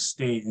the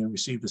state and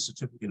received a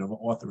certificate of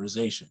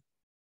authorization,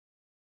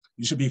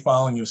 you should be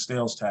filing your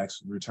sales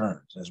tax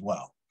returns as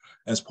well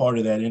as part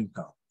of that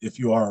income if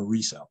you are a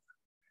reseller.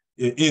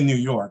 In New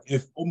York,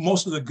 if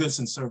most of the goods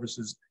and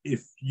services,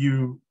 if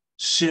you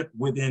ship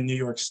within New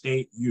York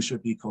State, you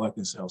should be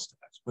collecting sales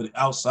tax. But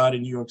outside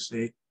of New York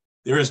State,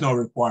 there is no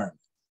requirement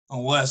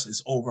unless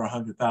it's over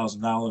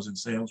 $100,000 in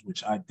sales,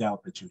 which I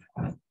doubt that you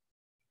have.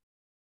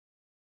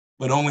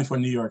 But only for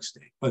New York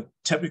State. But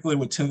typically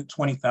with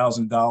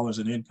 $20,000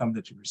 in income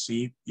that you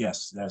receive,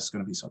 yes, that's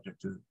going to be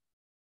subject to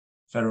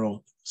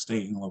federal,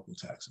 state, and local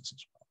taxes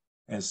as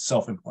well as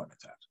self-employment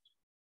taxes.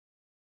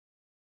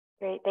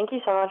 Great. Thank you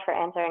so much for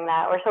answering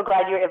that. We're so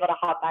glad you were able to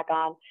hop back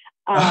on.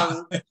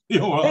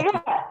 You're welcome.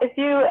 Yeah,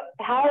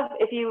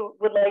 if you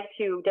would like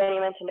to, Danny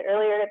mentioned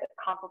earlier, the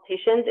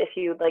consultations, if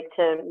you would like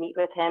to meet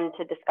with him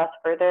to discuss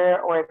further,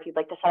 or if you'd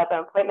like to set up an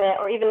appointment,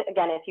 or even,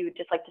 again, if you would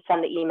just like to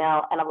send the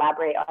email and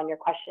elaborate on your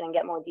question and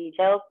get more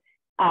details,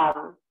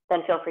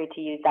 then feel free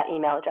to use that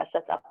email address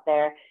that's up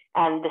there.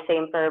 And the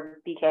same for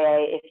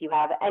BKA, if you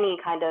have any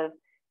kind of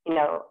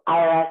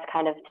IRS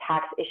kind of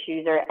tax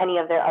issues or any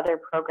of their other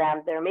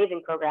programs, their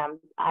amazing programs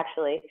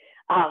actually,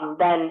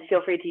 then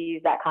feel free to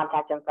use that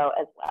contact info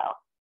as well.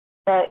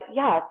 But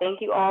yeah, thank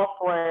you all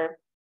for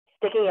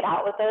sticking it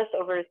out with us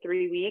over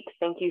 3 weeks.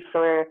 Thank you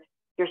for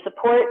your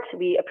support.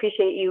 We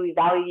appreciate you, we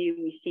value you,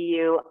 we see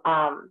you,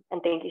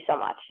 and thank you so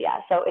much. Yeah,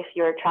 so if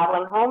you're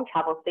traveling home,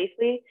 travel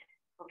safely.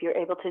 Hope you're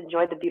able to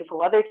enjoy the beautiful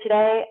weather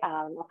today.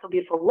 Not so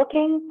beautiful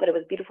looking, but it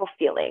was beautiful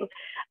feeling.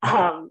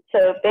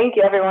 So thank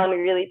you, everyone. We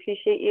really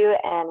appreciate you,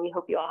 and we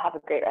hope you all have a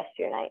great rest of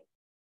your night.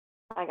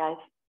 Bye, guys.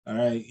 All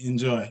right,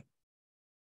 enjoy.